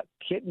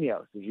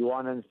 Kitnios. If you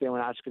want to understand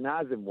what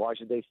Ashkenazim, why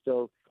should they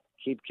still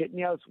keep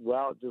kitnios?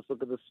 Well, just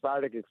look at the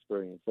Sephardic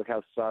experience. Look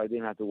how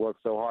Sephardim have to work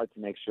so hard to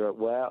make sure,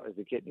 well, is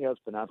the kitnios,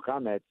 but not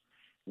chametz.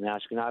 And the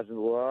Ashkenazim,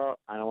 well,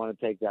 I don't want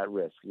to take that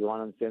risk. You want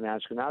to understand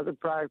the Ashkenazic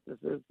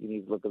practices, you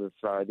need to look at the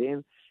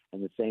Sephardim,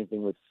 and the same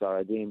thing with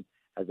Sephardim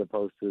as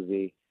opposed to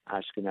the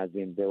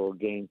Ashkenazim. They will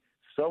gain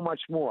so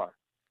much more.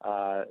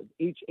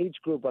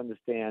 Each group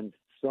understands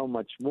so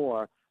much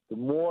more. The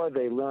more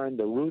they learn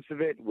the roots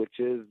of it, which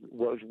is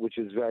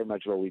very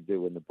much what we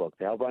do in the book,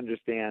 to help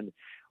understand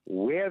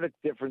where the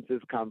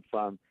differences come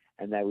from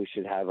and that we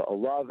should have a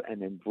love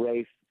and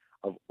embrace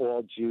of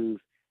all Jews,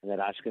 and that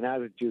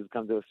Ashkenazi Jews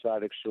come to a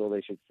Sephardic shul,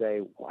 they should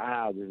say,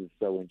 wow, this is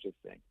so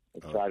interesting.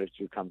 If Sephardic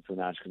Jew comes to an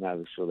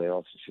Ashkenazi shul, they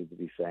also should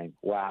be saying,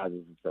 wow,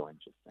 this is so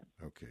interesting.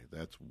 Okay,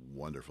 that's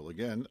wonderful.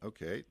 Again,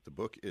 the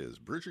book is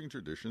Bridging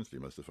Traditions,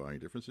 Demystifying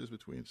Differences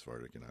Between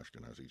Sephardic and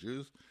Ashkenazi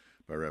Jews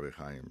by Rabbi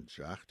Haim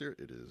Jachter.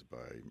 It is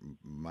by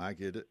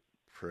Maggid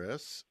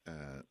Press,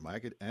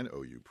 Maggid and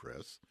OU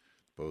Press.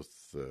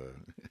 Both,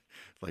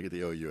 like at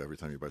the OU, every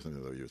time you buy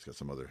something at the OU, it's got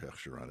some other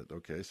hechsher on it.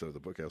 Okay, so the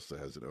book also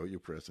has an OU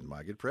Press and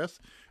Maggid Press.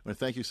 I want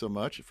to thank you so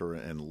much for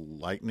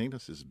enlightening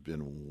us. This has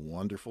been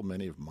wonderful.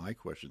 Many of my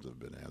questions have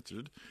been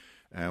answered.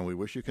 And we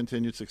wish you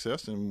continued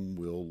success, and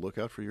we'll look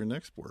out for your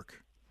next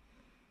work.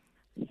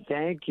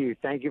 Thank you.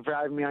 Thank you for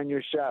having me on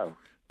your show.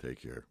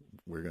 Take care.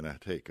 We're going to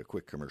take a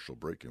quick commercial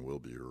break, and we'll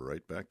be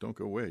right back. Don't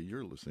go away.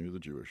 You're listening to the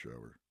Jewish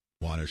Hour.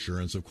 Want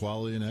assurance of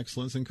quality and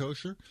excellence in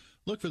kosher?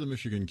 Look for the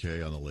Michigan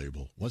K on the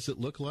label. What's it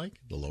look like?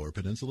 The Lower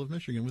Peninsula of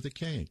Michigan with a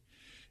K.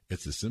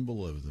 It's the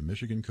symbol of the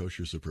Michigan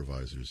Kosher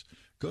Supervisors.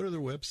 Go to their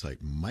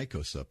website,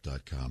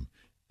 mycosup.com.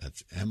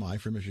 That's MI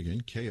for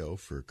Michigan, KO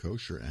for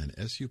kosher, and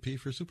SUP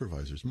for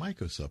supervisors,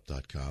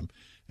 mycosup.com,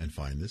 and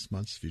find this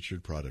month's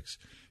featured products.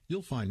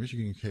 You'll find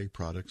Michigan K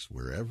products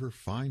wherever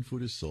fine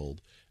food is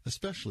sold,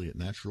 especially at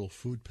Natural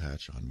Food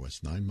Patch on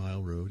West 9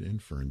 Mile Road in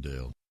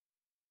Ferndale.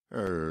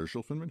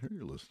 Herschel Finman here.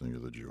 You're listening to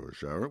the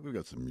Jewish Hour. We've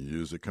got some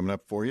music coming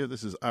up for you.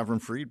 This is Avram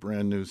Fried,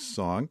 brand new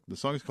song. The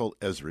song is called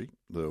Ezri.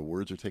 The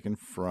words are taken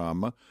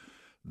from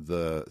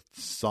the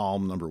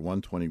Psalm number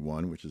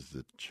 121, which is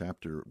the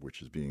chapter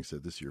which is being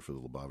said this year for the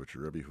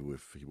Lubavitcher Rebbe, who,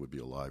 if he would be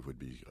alive, would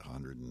be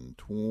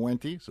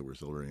 120. So we're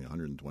celebrating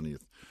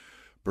 120th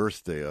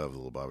birthday of the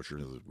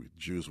Lubavitcher.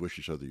 Jews wish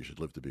each other you should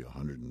live to be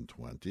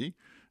 120. And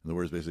the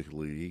words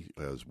basically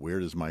is, where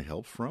does my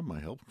help from?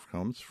 My help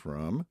comes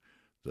from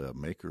the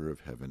maker of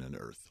heaven and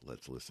earth.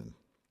 Let's listen.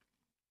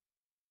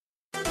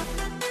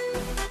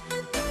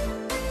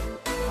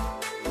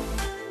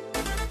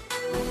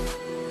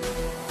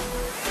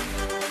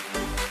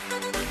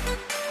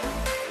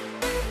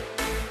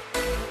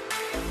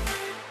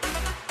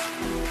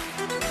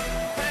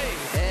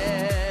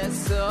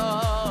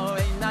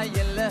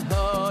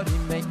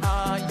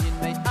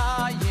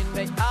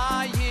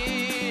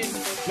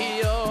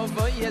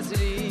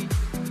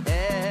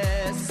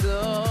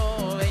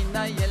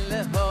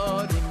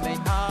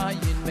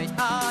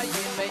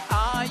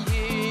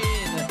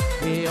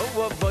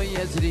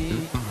 Ezri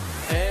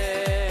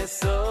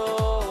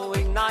eso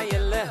ignaye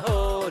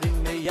lehorim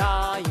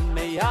meyayin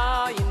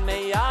meyayin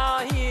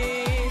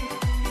meyayin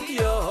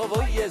yo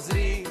voy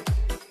Ezri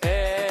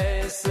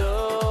eso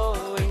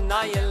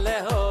ignaye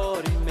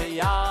lehorim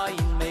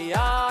meyayin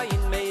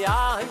meyayin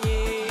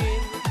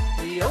meyayin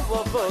yo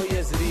voy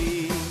Ezri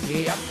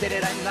Jachter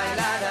la la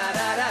la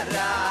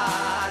la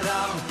la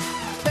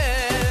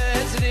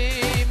Ezri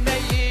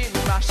meyim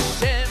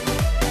Hashem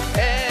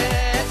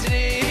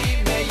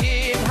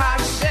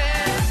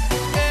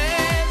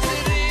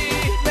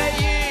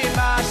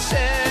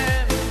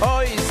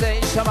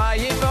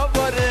Shamayim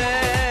Obore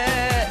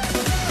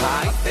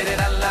Haiter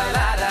la la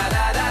la la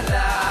la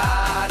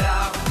la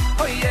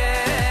Oh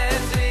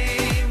Ezri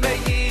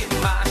meyim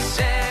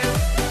Hashem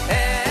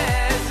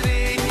Ezri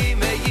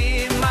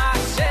meyim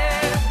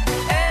Hashem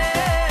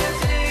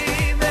Ezri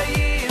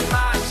meyim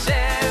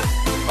Hashem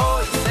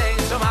Oh say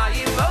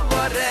Shamayim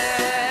Obore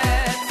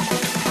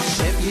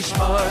Hashem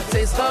yishmor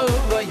tzeitzcho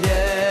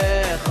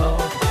uvayecho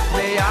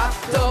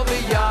Ve'ato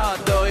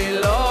v'yado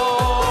ilo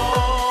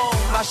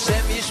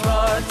Hashem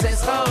yishmor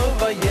tzeitzcho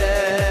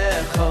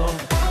uvayecho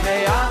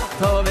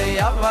Ve'ato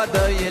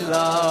v'yavado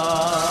ilo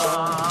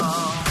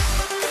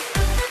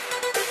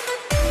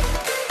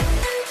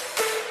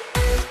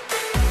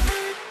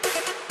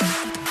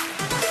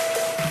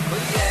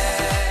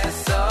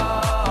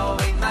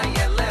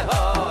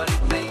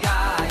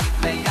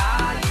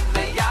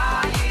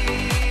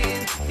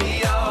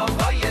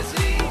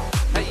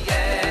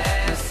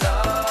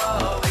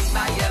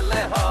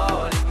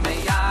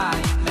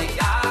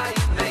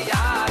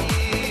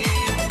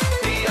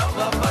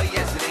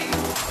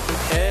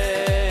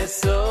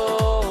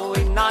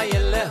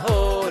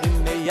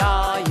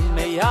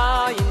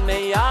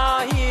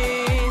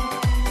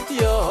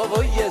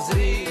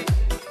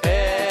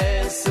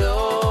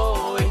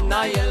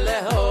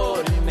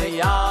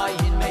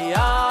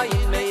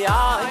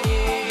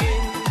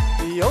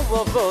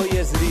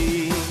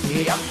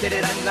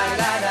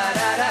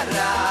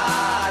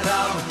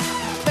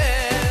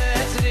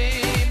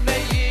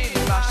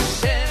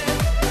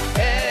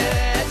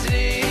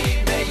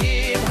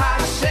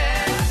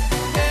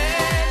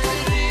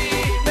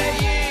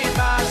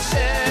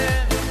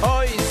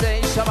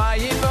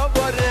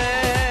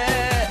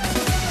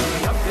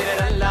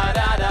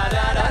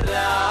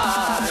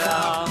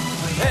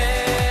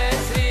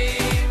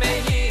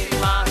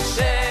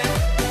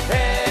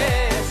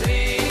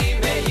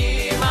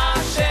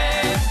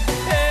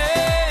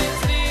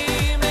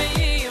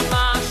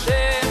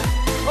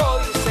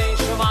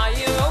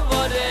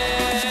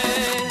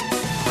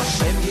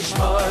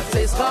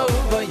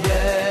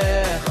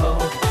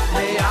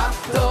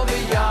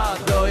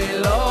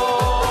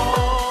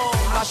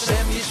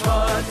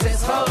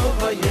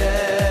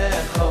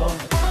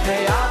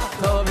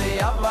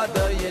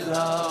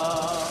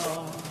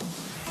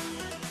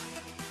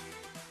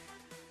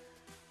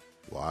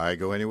Why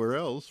go anywhere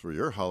else for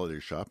your holiday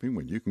shopping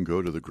when you can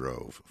go to The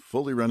Grove?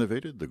 Fully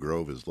renovated, The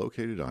Grove is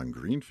located on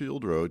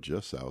Greenfield Road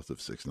just south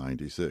of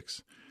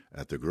 696.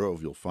 At The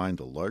Grove, you'll find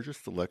the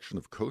largest selection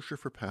of kosher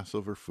for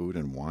Passover food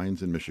and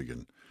wines in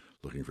Michigan.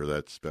 Looking for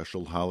that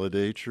special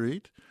holiday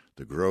treat?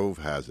 The Grove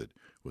has it,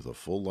 with a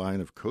full line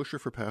of kosher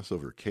for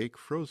Passover cake,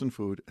 frozen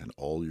food, and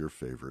all your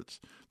favorites.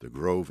 The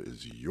Grove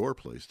is your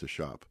place to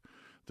shop.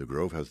 The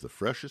Grove has the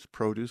freshest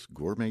produce,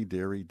 gourmet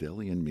dairy,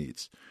 deli, and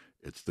meats.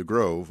 It's The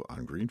Grove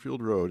on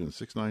Greenfield Road in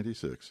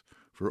 696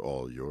 for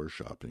all your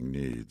shopping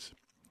needs.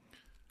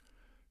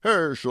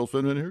 Herschel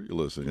Finman here. You're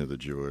listening to the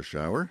Jewish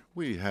Hour.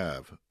 We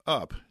have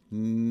up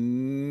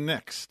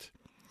next.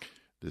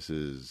 This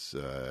is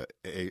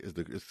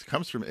it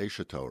comes from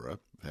Aisha Torah.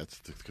 That's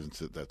the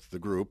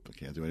group. I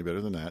can't do any better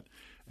than that.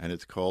 And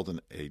it's called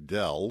an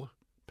Adele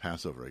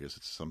Passover. I guess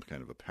it's some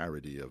kind of a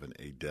parody of an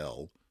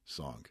Adele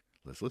song.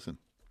 Let's listen.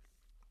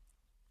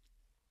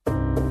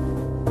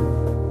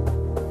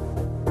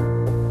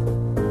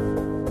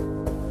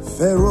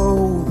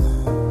 Pharaoh,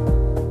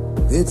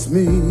 it's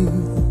me.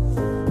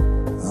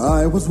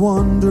 I was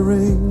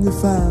wondering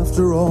if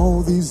after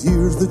all these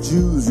years the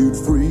Jews you'd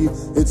free.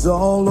 It's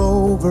all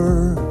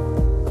over,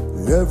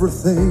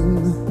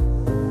 everything.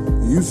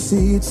 You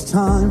see, it's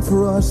time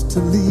for us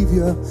to leave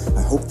you.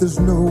 I hope there's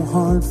no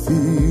hard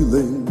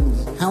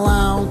feelings.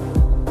 Hello?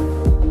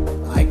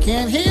 I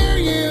can't hear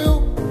you.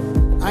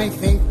 I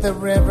think the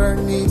river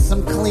needs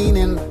some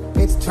cleaning.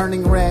 It's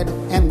turning red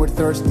and we're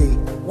thirsty.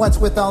 What's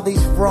with all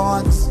these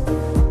frogs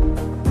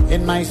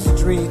in my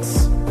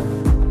streets?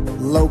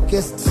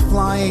 Locusts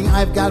flying,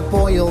 I've got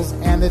boils,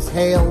 and this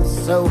hail's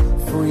so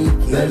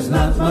freaky. There's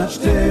not much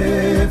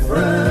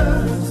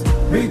difference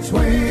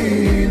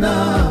between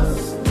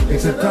us,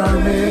 except our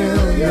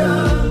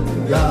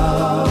million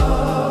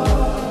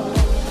gods.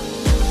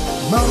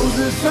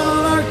 Moses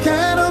on our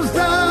candles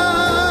died.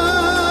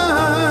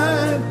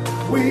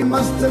 We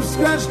must have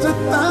scratched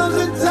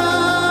 1,000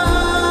 times.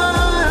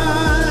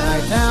 I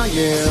tell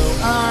you,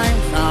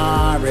 I'm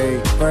sorry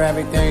for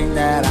everything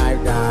that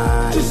I've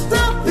done. Just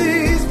stop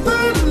these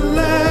burning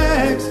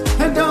legs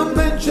and don't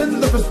mention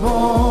the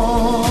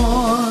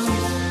firstborn.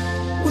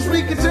 Wish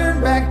we could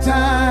turn back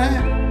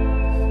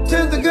time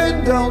to the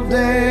good old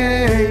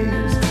days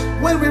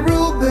when we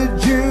ruled the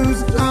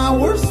Jews. Now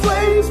we're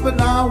slaves, but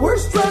now we're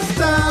stressed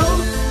out.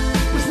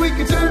 Wish we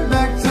could turn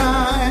back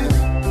time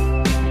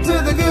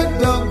to the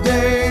good old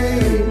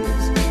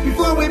days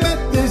before we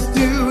met this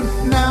dude.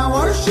 Now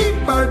our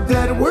sheep are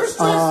dead, we're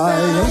stressed out. I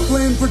ain't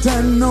playing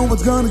pretend, no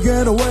one's gonna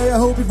get away. I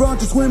hope you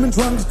brought your swimming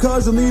trunks,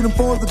 cause you'll need them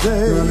for the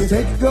day. Gonna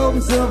take your gold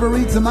and silver,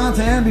 eat some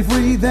manta and be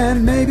free.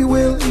 Then maybe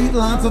we'll eat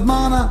lots of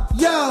manna.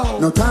 Yo!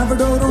 No time for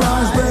dough to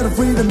rise, bread of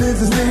freedom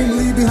is the name.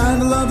 Leave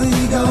behind the love, the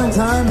ego, and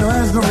time no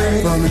has no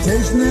rain.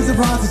 Fermentation is a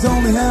process,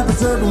 only happens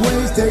certain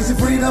ways. Taste your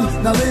freedom,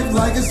 now live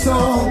like a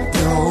soul.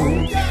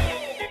 Yo!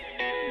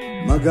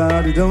 My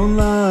God, he don't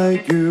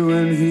like you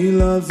and he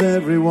loves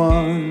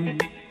everyone.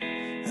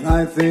 And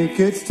I think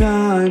it's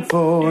time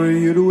for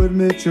you to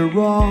admit you're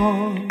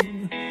wrong.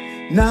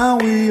 Now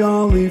we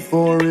all live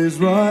for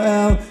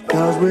Israel,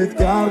 cause with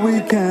God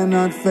we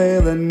cannot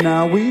fail. And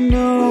now we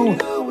know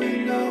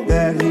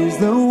that he's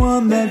the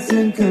one that's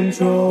in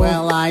control.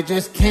 Well, I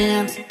just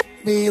can't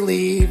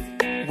believe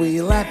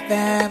we let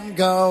them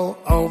go.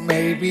 Oh,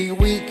 maybe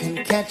we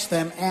can catch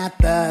them at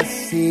the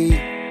sea.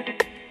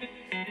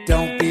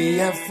 Don't be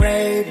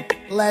afraid,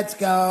 let's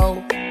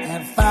go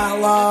and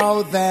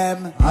follow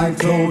them. I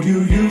told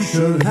you you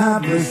should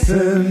have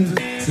listened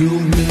to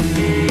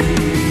me.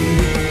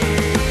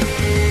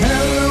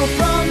 Hello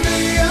from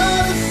the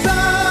other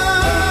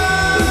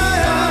side.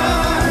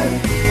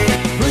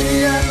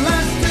 Free at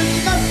last in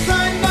the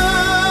Sinai.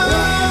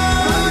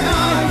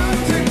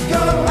 To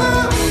go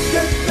out,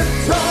 get the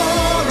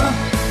Torah.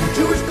 A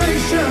Jewish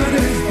nation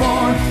is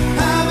born.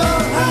 Have a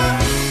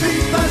happy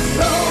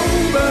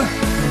Passover.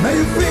 May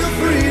you feel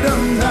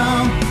freedom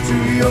down to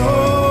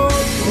your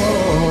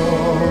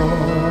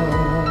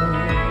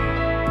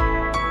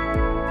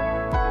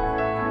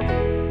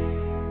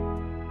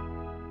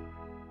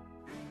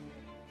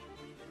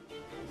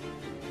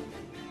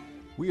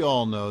We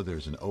all know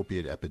there's an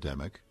opiate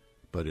epidemic,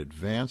 but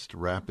Advanced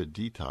Rapid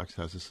Detox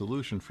has a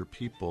solution for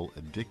people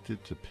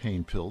addicted to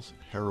pain pills,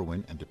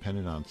 heroin, and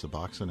dependent on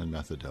Suboxone and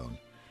methadone.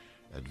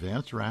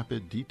 Advanced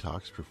Rapid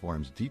Detox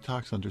performs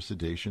detox under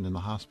sedation in the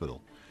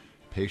hospital.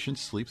 Patients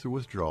sleep through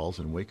withdrawals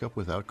and wake up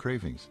without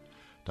cravings.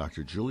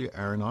 Dr. Julia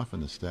Aronoff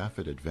and the staff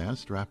at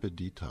Advanced Rapid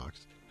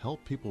Detox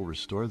help people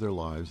restore their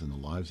lives and the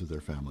lives of their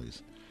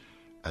families.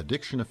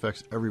 Addiction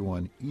affects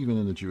everyone, even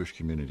in the Jewish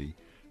community,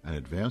 and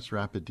Advanced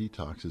Rapid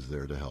Detox is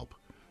there to help.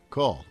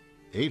 Call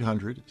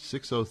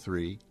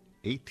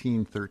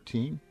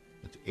 800-603-1813.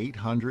 That's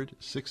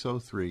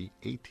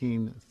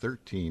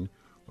 800-603-1813,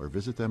 or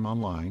visit them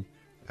online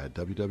at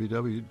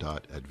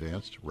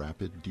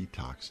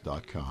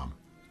www.advancedrapiddetox.com.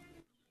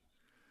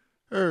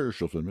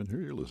 Herschel Finman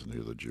here. You're listening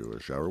to the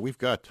Jewish Hour. We've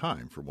got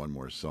time for one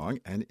more song,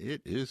 and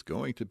it is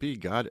going to be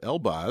Gad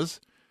Elbaz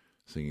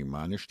singing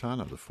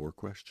Manishtan of the 4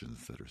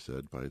 questions that are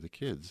said by the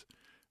kids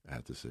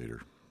at the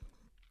Seder.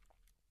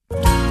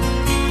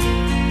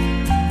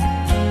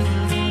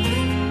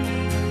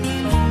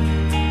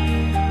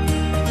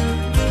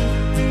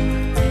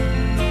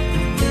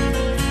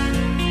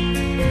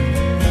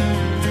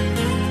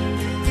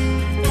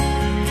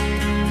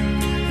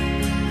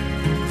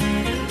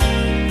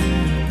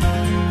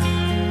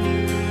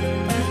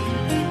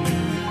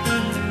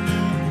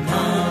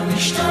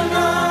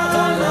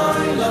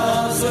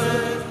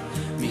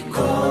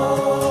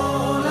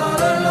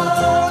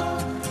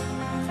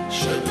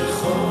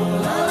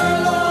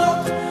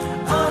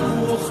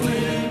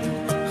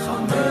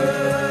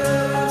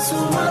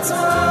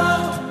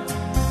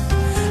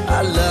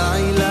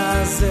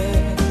 הלילה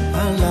זה,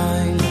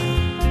 הלילה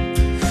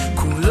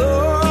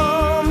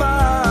כולו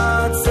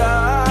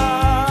מצה.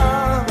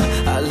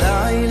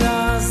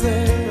 הלילה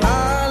זה,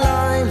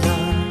 הלילה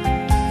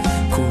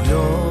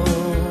כולו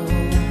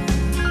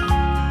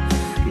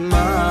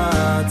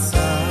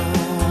מצה.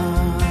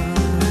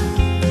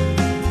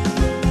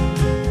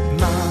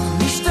 מה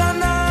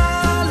נשתנה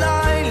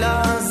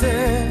הלילה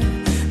זה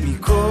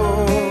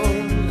מכל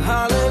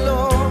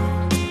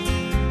הלילות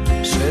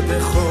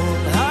שבכל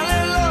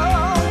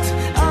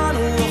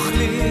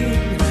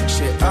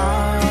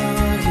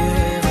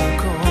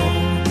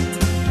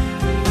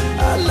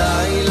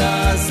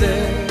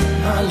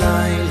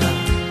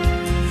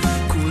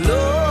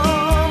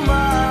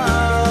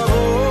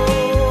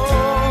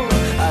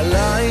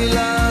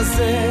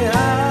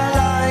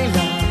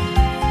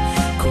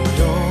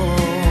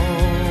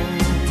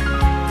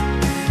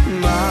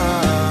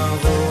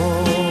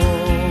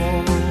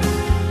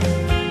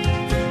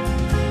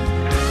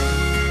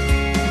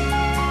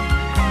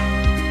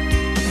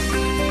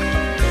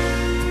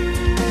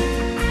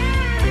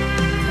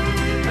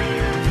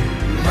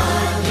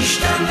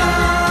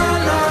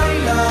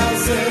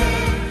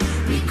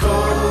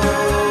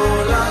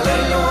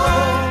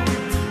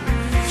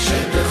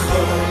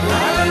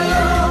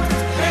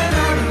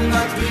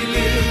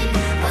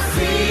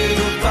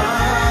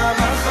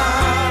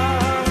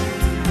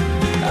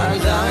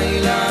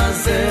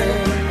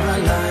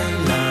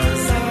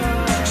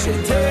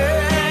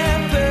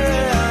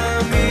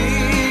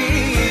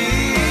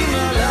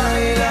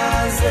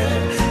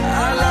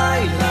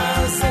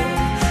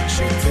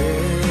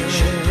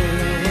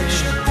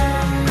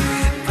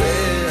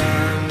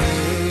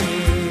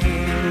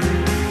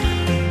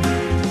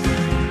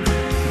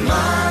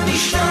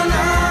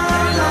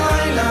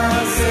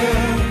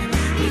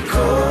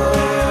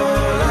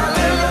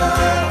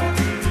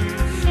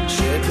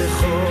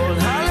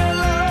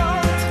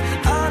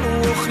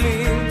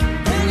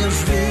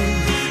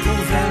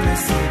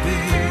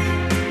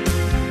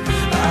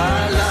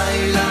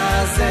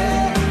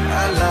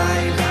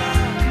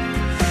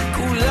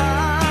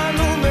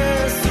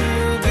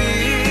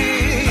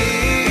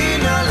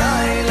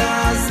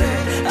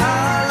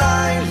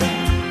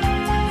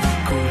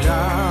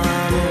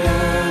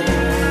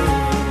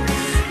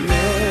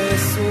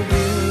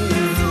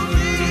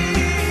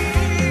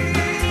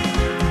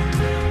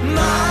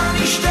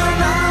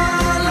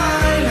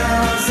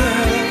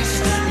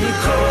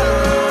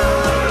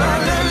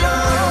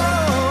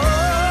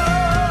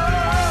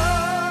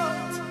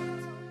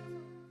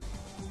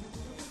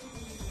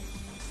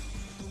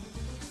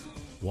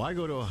Why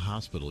go to a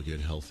hospital to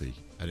get healthy?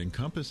 At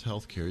Encompass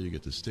Healthcare, you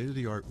get the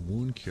state-of-the-art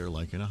wound care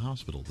like in a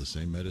hospital. The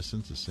same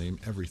medicines, the same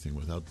everything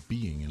without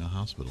being in a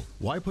hospital.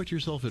 Why put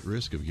yourself at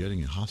risk of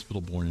getting a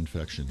hospital-borne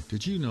infection?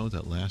 Did you know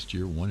that last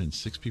year 1 in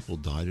 6 people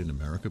died in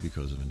America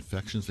because of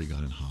infections they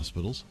got in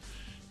hospitals?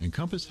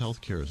 Encompass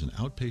Healthcare is an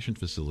outpatient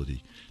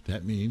facility.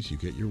 That means you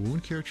get your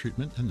wound care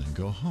treatment and then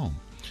go home.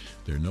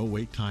 There are no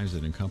wait times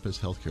at Encompass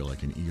Healthcare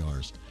like in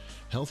ERs.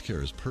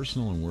 Healthcare is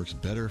personal and works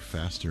better,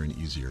 faster, and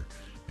easier.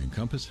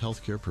 Encompass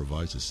Healthcare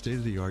provides a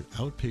state-of-the-art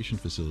outpatient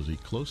facility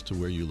close to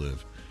where you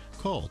live.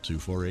 Call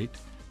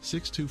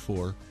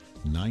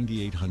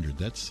 248-624-9800.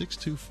 That's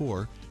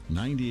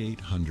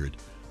 624-9800.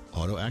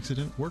 Auto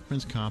accident,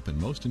 workman's comp, and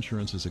most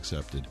insurance is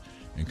accepted.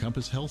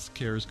 Encompass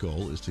Healthcare's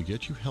goal is to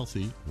get you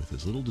healthy with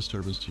as little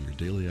disturbance to your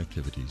daily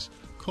activities.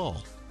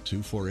 Call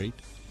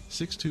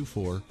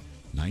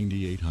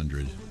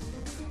 248-624-9800.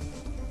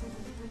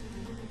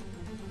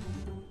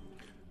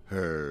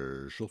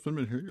 Herschel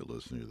Finman here. You're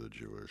listening to the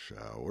Jewish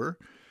Hour.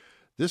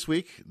 This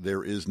week,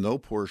 there is no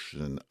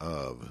portion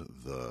of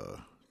the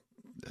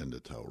End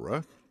of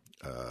Torah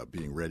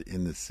being read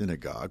in the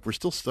synagogue. We're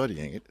still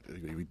studying it.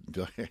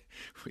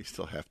 We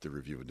still have to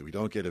review it. We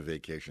don't get a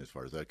vacation as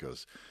far as that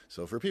goes.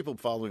 So for people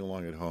following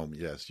along at home,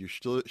 yes, you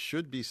still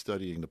should be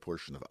studying the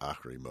portion of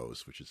Achrei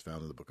Mos, which is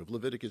found in the book of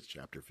Leviticus,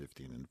 chapter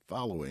 15 and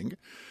following.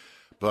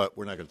 But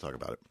we're not going to talk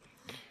about it.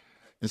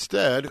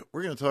 Instead,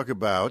 we're going to talk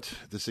about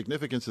the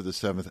significance of the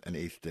 7th and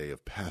 8th day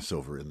of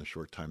Passover in the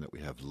short time that we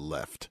have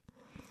left.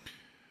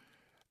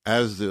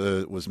 As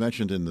was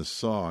mentioned in the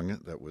song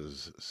that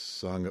was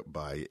sung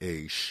by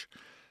Aish,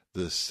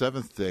 the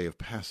 7th day of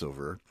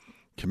Passover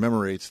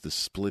commemorates the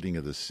splitting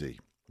of the sea.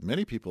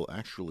 Many people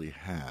actually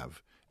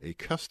have a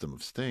custom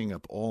of staying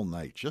up all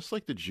night, just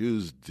like the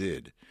Jews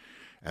did,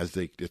 As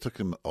it took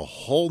them a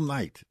whole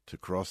night to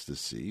cross the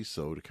sea,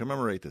 so to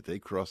commemorate that they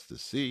crossed the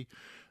sea,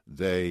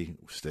 they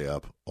stay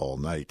up all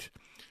night.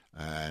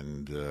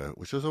 And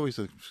which was always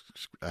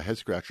a head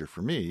scratcher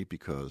for me,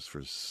 because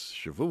for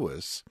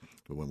Shavuos,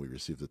 when we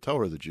received the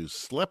Torah, the Jews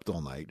slept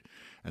all night,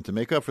 and to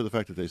make up for the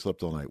fact that they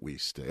slept all night, we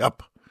stay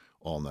up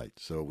all night,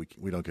 so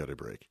we don't get a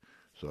break.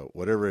 So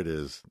whatever it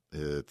is,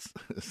 it's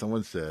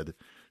someone said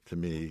to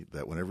me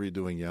that whenever you're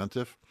doing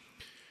Yontif,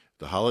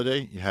 the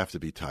holiday, you have to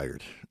be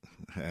tired,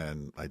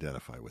 and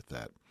identify with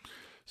that.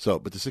 So,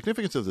 but the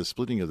significance of the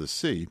splitting of the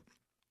sea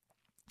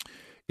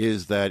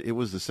is that it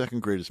was the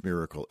second greatest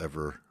miracle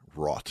ever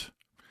wrought,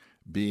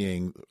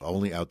 being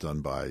only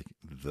outdone by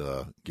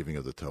the giving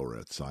of the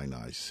Torah at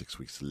Sinai 6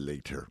 weeks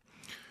later.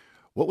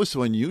 What was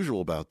so unusual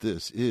about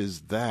this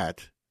is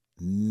that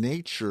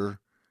nature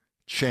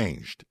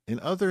changed. In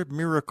other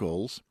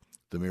miracles,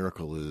 the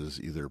miracle is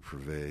either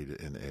pervaded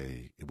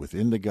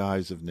within the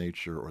guise of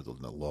nature, or the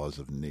laws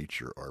of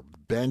nature are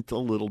bent a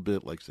little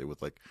bit, like say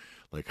with like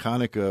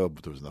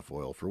Hanukkah, there was enough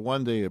oil for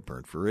 1 day, it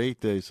burned for 8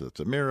 days, so it's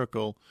a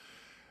miracle.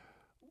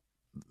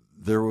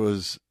 There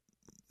was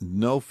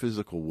no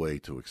physical way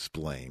to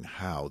explain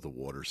how the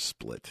water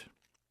split,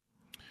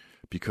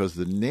 because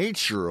the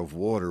nature of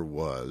water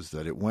was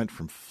that it went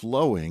from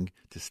flowing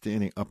to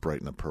standing upright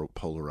in a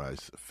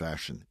polarized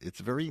fashion. Its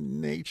very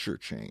nature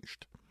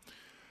changed.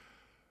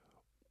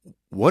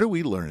 What are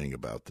we learning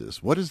about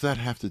this? What does that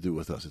have to do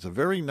with us? It's a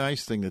very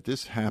nice thing that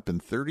this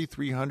happened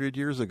 3,300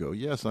 years ago.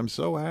 Yes, I'm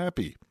so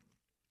happy.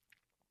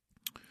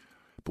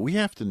 But we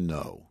have to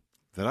know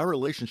that our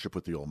relationship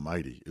with the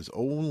Almighty is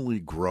only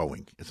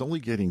growing. It's only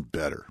getting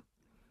better.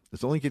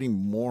 It's only getting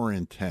more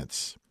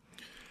intense.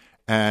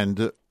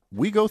 And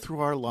we go through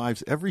our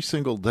lives every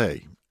single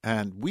day,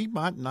 and we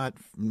might not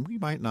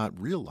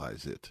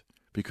realize it,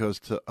 because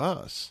to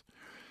us,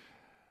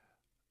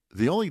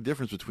 the only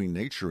difference between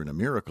nature and a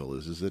miracle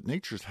is that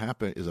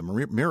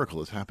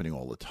miracle is happening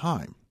all the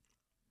time.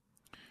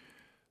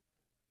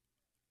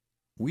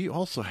 We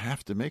also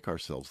have to make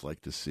ourselves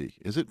like the sea.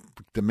 Is it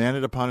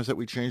demanded upon us that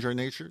we change our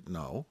nature?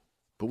 No.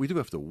 But we do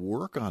have to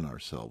work on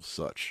ourselves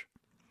such.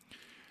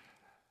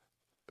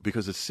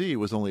 Because the sea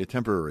was only a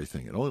temporary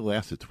thing. It only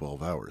lasted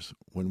 12 hours.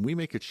 When we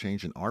make a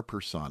change in our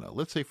persona,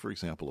 let's say, for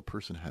example, a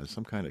person has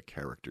some kind of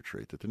character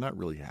trait that they're not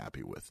really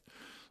happy with.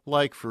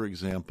 Like, for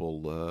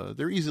example,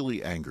 they're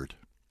easily angered.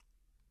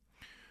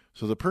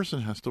 So the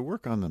person has to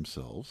work on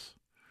themselves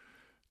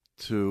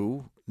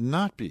to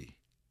not be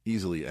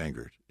easily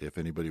angered. If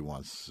anybody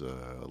wants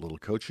a little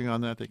coaching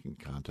on that, they can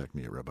contact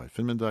me at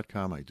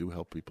rabbifinman.com. I do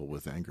help people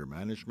with anger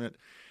management.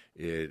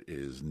 It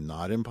is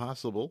not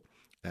impossible.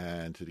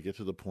 And to get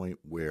to the point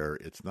where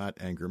it's not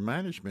anger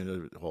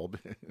management at all,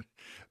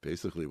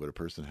 basically what a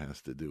person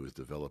has to do is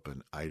develop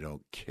an I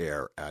don't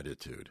care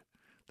attitude.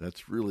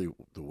 That's really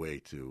the way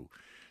to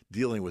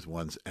dealing with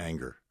one's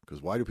anger.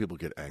 Because why do people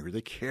get angry?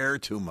 They care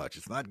too much.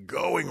 It's not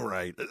going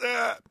right.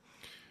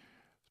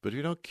 But if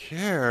you don't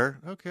care,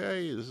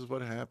 okay, this is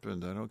what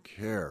happened. I don't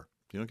care.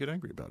 You don't get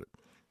angry about it.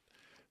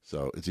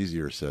 So it's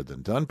easier said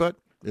than done, but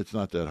it's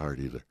not that hard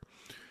either.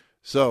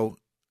 So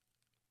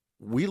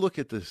we look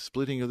at the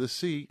splitting of the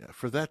sea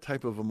for that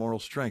type of a moral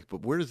strength.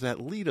 But where does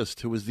that lead us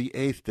to is the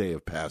 8th day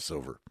of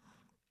Passover.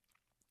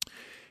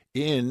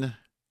 In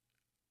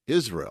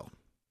Israel,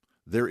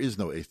 there is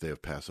no 8th day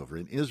of Passover.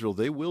 In Israel,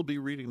 they will be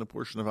reading the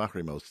portion of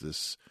Achrimos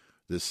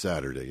this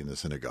Saturday in the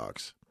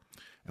synagogues.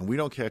 And we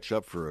don't catch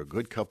up for a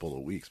good couple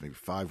of weeks, maybe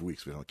 5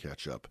 weeks, we don't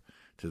catch up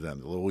to them.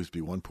 There'll always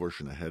be one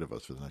portion ahead of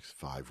us for the next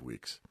 5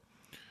 weeks.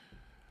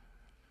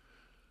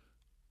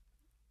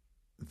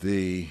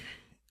 The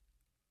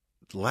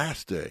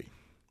last day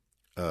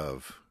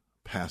of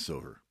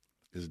Passover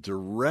is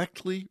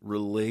directly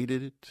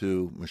related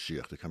to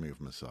Mashiach, the coming of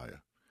Messiah.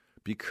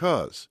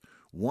 Because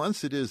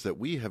once it is that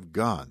we have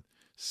gone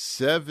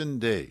 7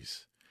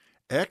 days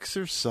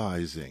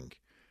exercising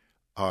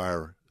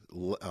a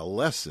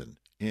lesson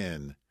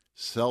in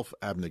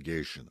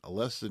self-abnegation, a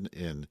lesson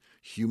in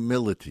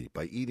humility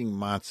by eating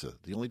matzah.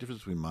 The only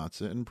difference between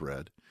matzah and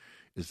bread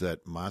is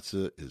that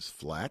matzah is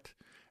flat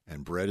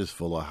and bread is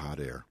full of hot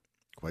air,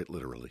 quite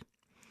literally.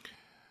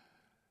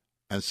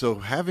 And so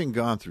having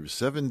gone through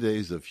 7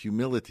 days of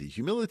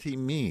humility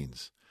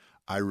means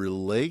I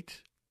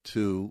relate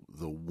to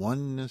the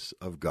oneness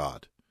of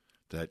God,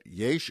 that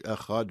yesh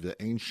echad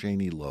ve'ein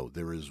sheni lo,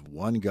 there is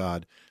one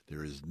God,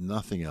 there is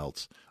nothing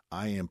else.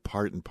 I am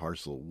part and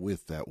parcel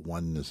with that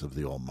oneness of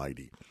the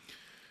Almighty.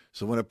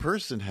 So when a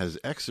person has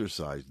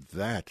exercised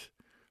that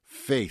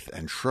faith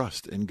and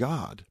trust in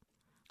God,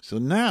 so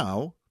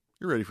now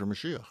you're ready for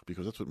Mashiach,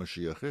 because that's what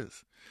Mashiach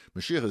is.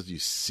 Mashiach is you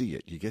see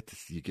it, you get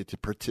to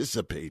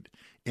participate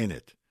in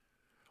it.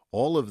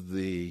 All of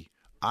the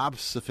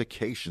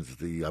obfuscations,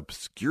 the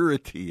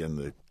obscurity,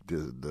 and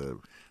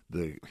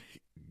the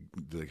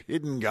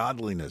hidden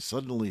godliness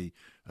suddenly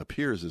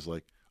appears as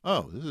like,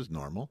 oh, this is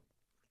normal.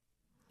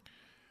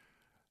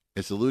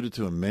 It's alluded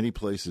to in many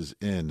places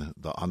on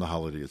the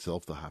holiday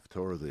itself. The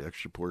Haftorah, the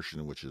extra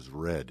portion which is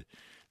read,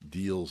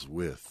 deals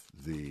with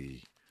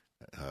the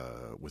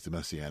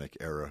Messianic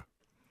era.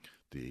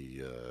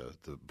 the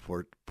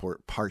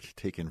part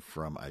taken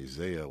from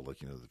Isaiah, like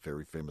the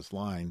very famous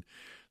line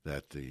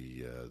that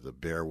the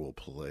bear will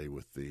play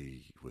with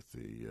the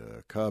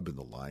cub, and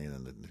the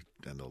lion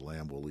and the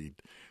lamb will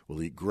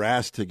eat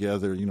grass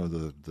together.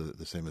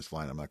 The famous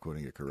line. I'm not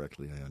quoting it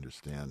correctly, I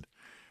understand,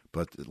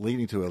 but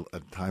leading to a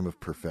time of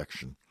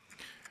perfection.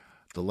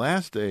 The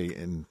last day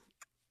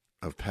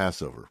of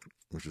Passover,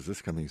 which is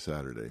this coming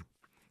Saturday,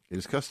 it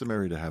is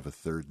customary to have a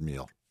third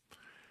meal.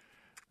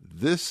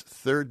 This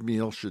third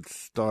meal should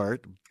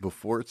start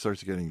before it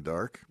starts getting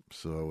dark.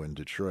 So in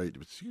Detroit,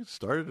 it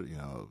started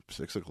at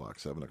 6 o'clock,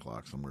 7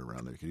 o'clock, somewhere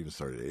around there. You could even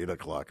start at 8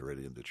 o'clock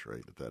already in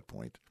Detroit at that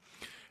point.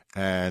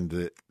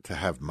 And to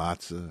have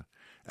matzah,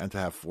 and to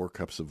have 4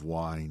 cups of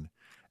wine,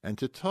 and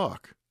to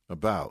talk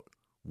about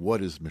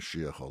what is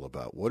Mashiach all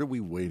about? What are we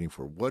waiting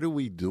for? What are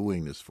we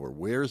doing this for?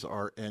 Where's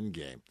our end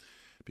game?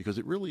 Because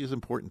it really is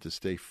important to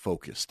stay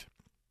focused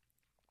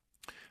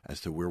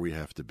as to where we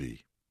have to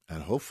be.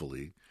 And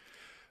hopefully,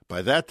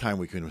 by that time,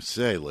 we can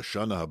say,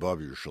 Lashana Haba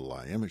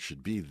Yerushalayim. It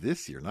should be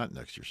this year, not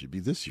next year. It should be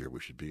this year. We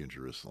should be in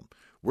Jerusalem.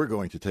 We're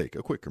going to take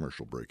a quick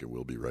commercial break, and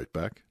we'll be right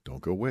back.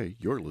 Don't go away.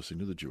 You're listening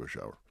to the Jewish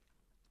Hour.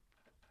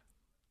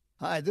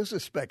 Hi, this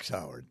is Specs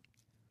Howard.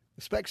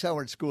 The Specs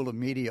Howard School of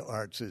Media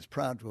Arts is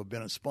proud to have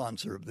been a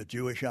sponsor of the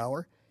Jewish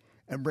Hour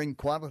and bring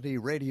quality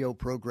radio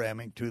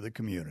programming to the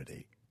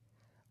community.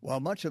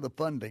 While much of the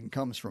funding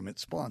comes from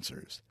its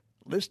sponsors,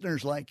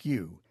 listeners like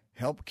you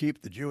help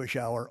keep the Jewish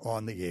Hour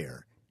on the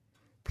air.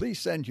 Please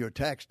send your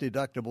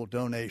tax-deductible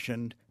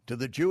donation to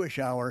the Jewish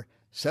Hour,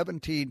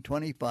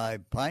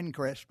 1725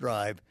 Pinecrest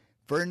Drive,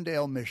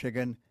 Ferndale,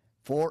 Michigan,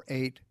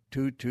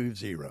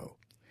 48220.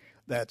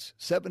 That's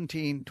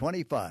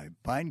 1725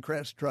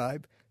 Pinecrest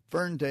Drive,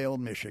 Ferndale,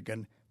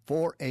 Michigan,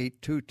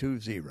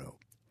 48220.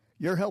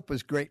 Your help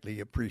is greatly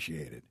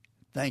appreciated.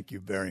 Thank you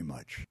very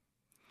much.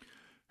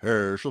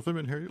 Herschel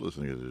Finman here. You're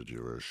listening to the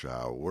Jewish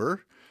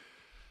Hour.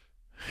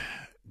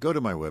 Go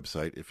to my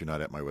website if you're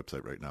not at my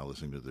website right now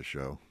listening to the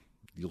show.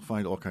 You'll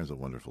find all kinds of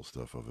wonderful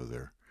stuff over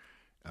there.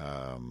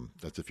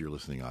 That's if you're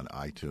listening on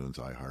iTunes,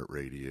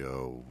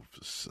 iHeartRadio,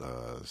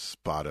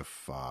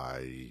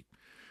 Spotify,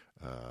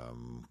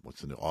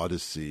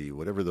 Odyssey,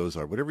 whatever those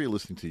are. Whatever you're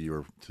listening to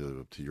your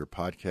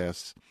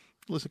podcasts,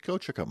 go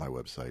check out my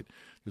website.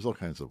 There's all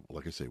kinds of,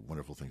 like I say,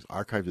 wonderful things.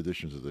 Archived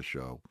editions of the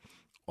show,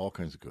 all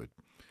kinds of good.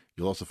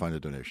 You'll also find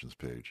a donations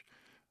page.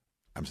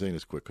 I'm saying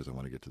this quick because I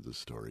want to get to this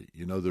story.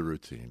 You know the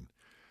routine.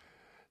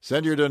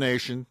 Send your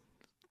donation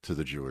to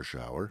the Jewish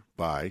Hour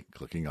by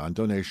clicking on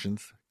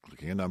donations,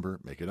 clicking a number,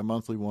 make it a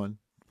monthly one.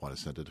 Want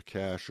to send it to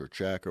cash or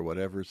check or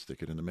whatever,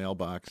 stick it in the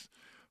mailbox.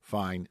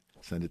 Fine.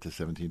 Send it to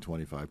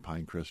 1725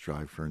 Pinecrest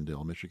Drive,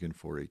 Ferndale, Michigan,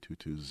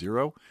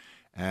 48220.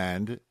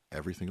 And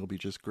everything will be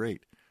just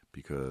great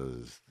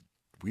because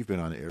we've been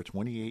on air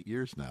 28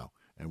 years now.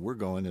 And we're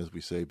going, as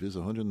we say, bis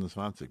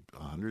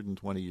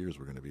 120 years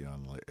we're going to be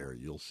on air.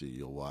 You'll see,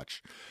 you'll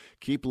watch.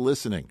 Keep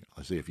listening.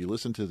 I say if you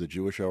listen to the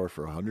Jewish Hour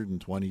for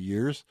 120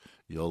 years,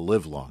 you'll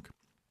live long.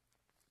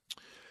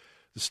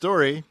 The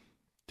story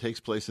takes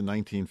place in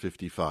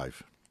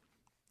 1955.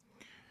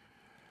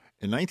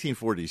 In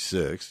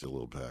 1946, a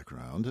little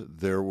background,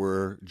 there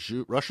were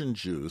Russian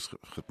Jews,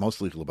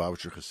 mostly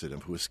Lubavitcher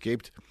Hasidim, who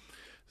escaped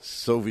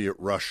Soviet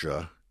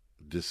Russia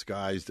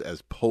disguised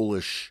as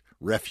Polish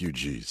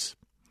refugees.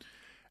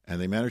 And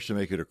they managed to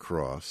make it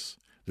across.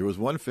 There was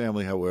one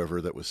family,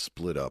 however, that was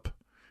split up,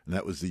 and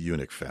that was the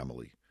Eunuch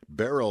family.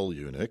 Beryl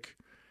Eunuch,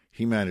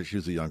 he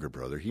was the younger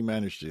brother. He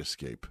managed to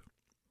escape.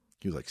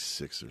 He was like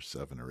 6 or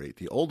 7 or 8.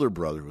 The older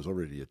brother, who was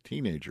already a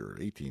teenager,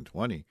 18,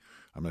 20,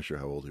 I'm not sure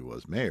how old he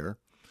was, Meir,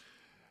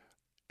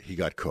 he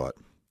got caught,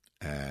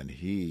 and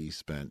he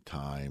spent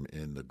time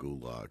in the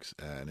gulags,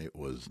 and it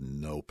was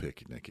no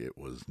picnic. It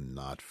was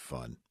not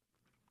fun.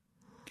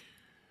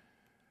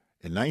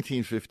 In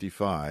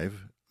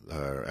 1955,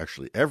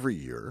 actually every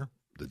year,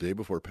 the day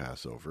before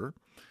Passover,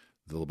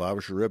 the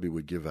Lubavitcher Rebbe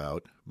would give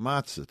out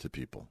matzah to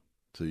people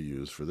to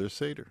use for their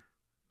Seder.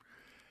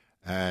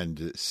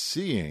 And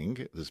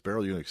seeing, this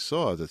Beryl Eunuch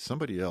saw that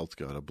somebody else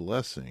got a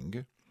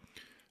blessing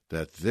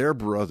that their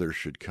brother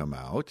should come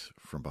out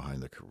from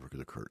behind the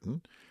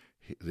curtain,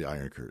 the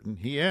Iron Curtain.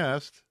 He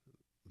asked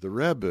the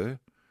Rebbe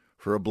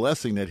for a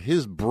blessing that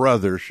his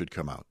brother should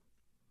come out.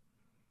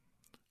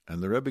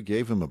 And the Rebbe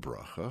gave him a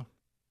bracha,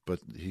 but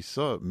he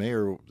saw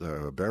Beryl,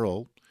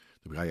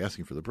 the guy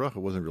asking for the bracha,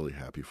 wasn't really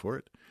happy for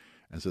it.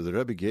 And so the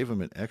Rebbe gave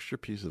him an extra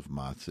piece of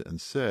matzah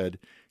and said,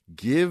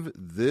 give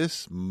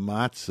this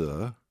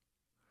matzah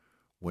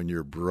when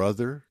your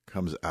brother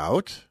comes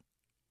out,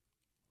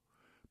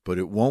 but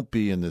it won't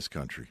be in this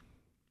country.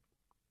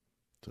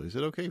 So he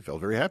said, okay, he felt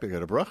very happy. I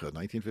got a bracha,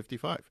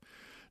 1955.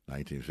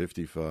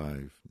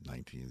 1955,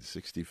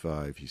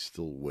 1965, he's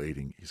still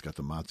waiting. He's got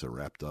the matzah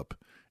wrapped up.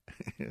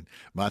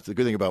 Matzah, the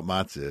good thing about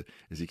matzah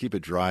is you keep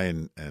it dry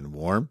and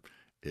warm,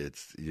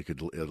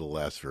 it'll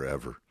last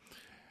forever.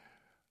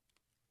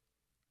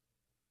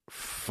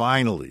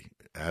 Finally,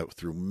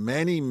 through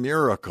many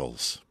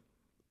miracles,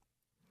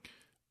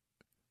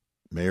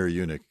 Meir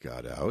Eunuch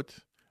got out,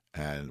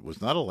 and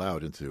was not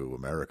allowed into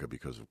America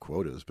because of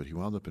quotas, but he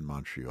wound up in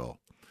Montreal.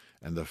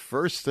 And the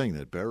first thing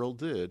that Beryl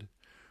did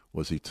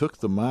was he took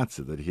the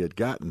matzah that he had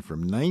gotten from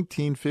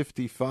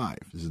 1955,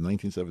 this is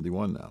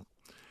 1971 now,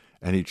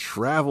 and he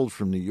traveled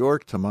from New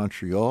York to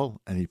Montreal,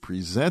 and he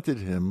presented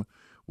him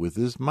with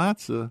this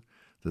matzah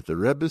that the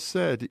Rebbe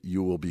said,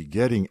 you will be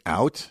getting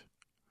out,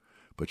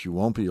 but you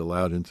won't be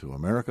allowed into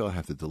America. I'll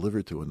have to deliver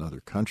it to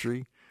another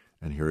country,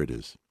 and here it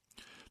is.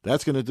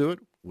 That's going to do it.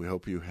 We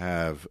hope you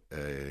have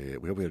a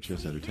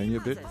chance to entertain you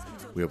a bit.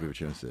 We hope you have a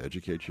chance to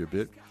educate you a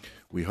bit.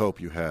 We hope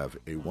you have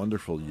a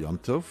wonderful Yom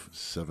Tov,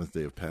 7th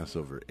day of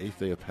Passover, 8th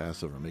day of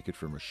Passover. Make it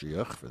for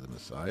Mashiach, for the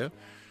Messiah.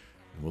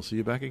 And we'll see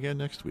you back again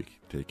next week.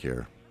 Take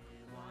care.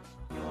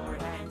 Your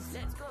hands,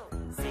 let's go.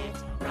 Sit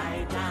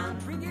right down.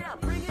 Bring it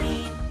up, bring it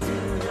up. To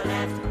the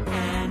left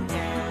and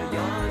tell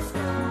your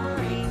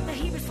story. The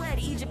Hebrews fled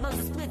Egypt,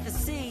 Moses split the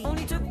sea.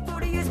 Only took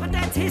 40 years, but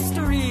that's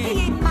history.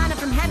 They ate manna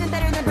from heaven,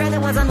 better than bread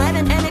that was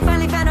unleavened. And they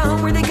finally found a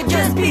home where they could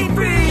just be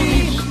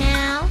free.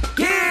 Now?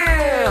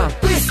 Yeah!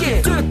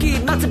 Brisket, turkey,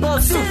 matzo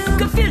ball soup,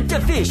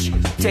 gefilte fish.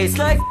 Tastes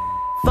like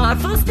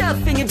thoughtful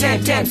stuffing and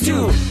jams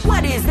too.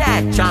 What is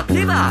that? Chopped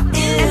liver.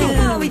 And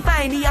before we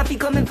find the uppy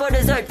coming for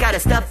dessert, gotta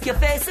stuff your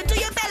face until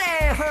your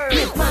belly hurts.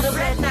 With mother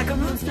bread,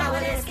 macaroons,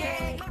 flourless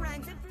cake,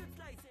 meringues and fruit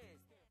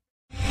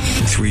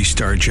slices.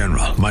 3-star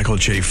General Michael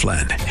J.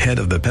 Flynn, head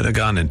of the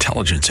Pentagon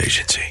Intelligence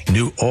Agency,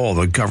 knew all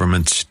the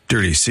government's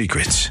dirty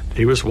secrets.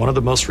 He was one of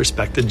the most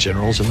respected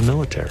generals in the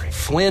military.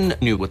 Flynn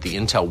knew what the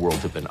intel world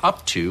had been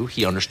up to.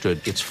 He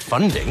understood its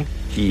funding.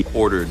 He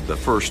ordered the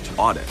first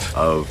audit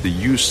of the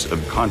use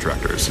of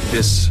contractors.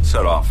 This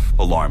set off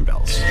alarm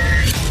bells.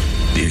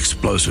 The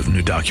explosive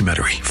new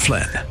documentary,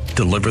 Flynn,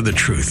 Deliver the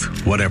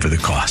Truth, Whatever the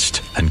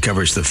Cost,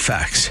 uncovers the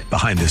facts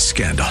behind this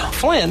scandal.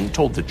 Flynn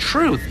told the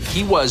truth.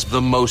 He was the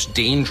most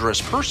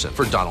dangerous person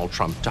for Donald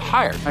Trump to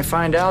hire. I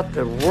find out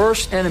the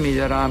worst enemy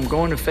that I'm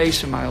going to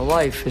face in my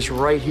life is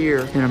right here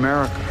in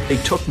America. They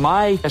took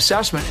my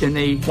assessment and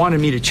they wanted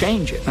me to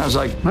change it. And I was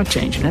like, I'm not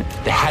changing it.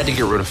 They had to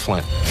get rid of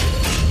Flynn.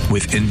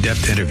 With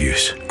in-depth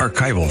interviews,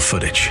 archival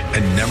footage,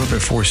 and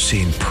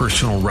never-before-seen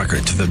personal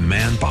records of the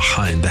man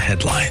behind the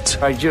headlines.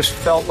 I just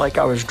felt like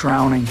I was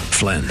drowning.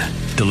 Flynn,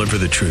 Deliver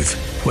the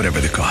Truth, Whatever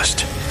the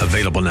Cost.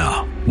 Available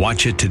now.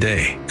 Watch it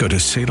today. Go to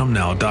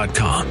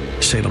salemnow.com.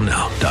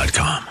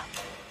 salemnow.com.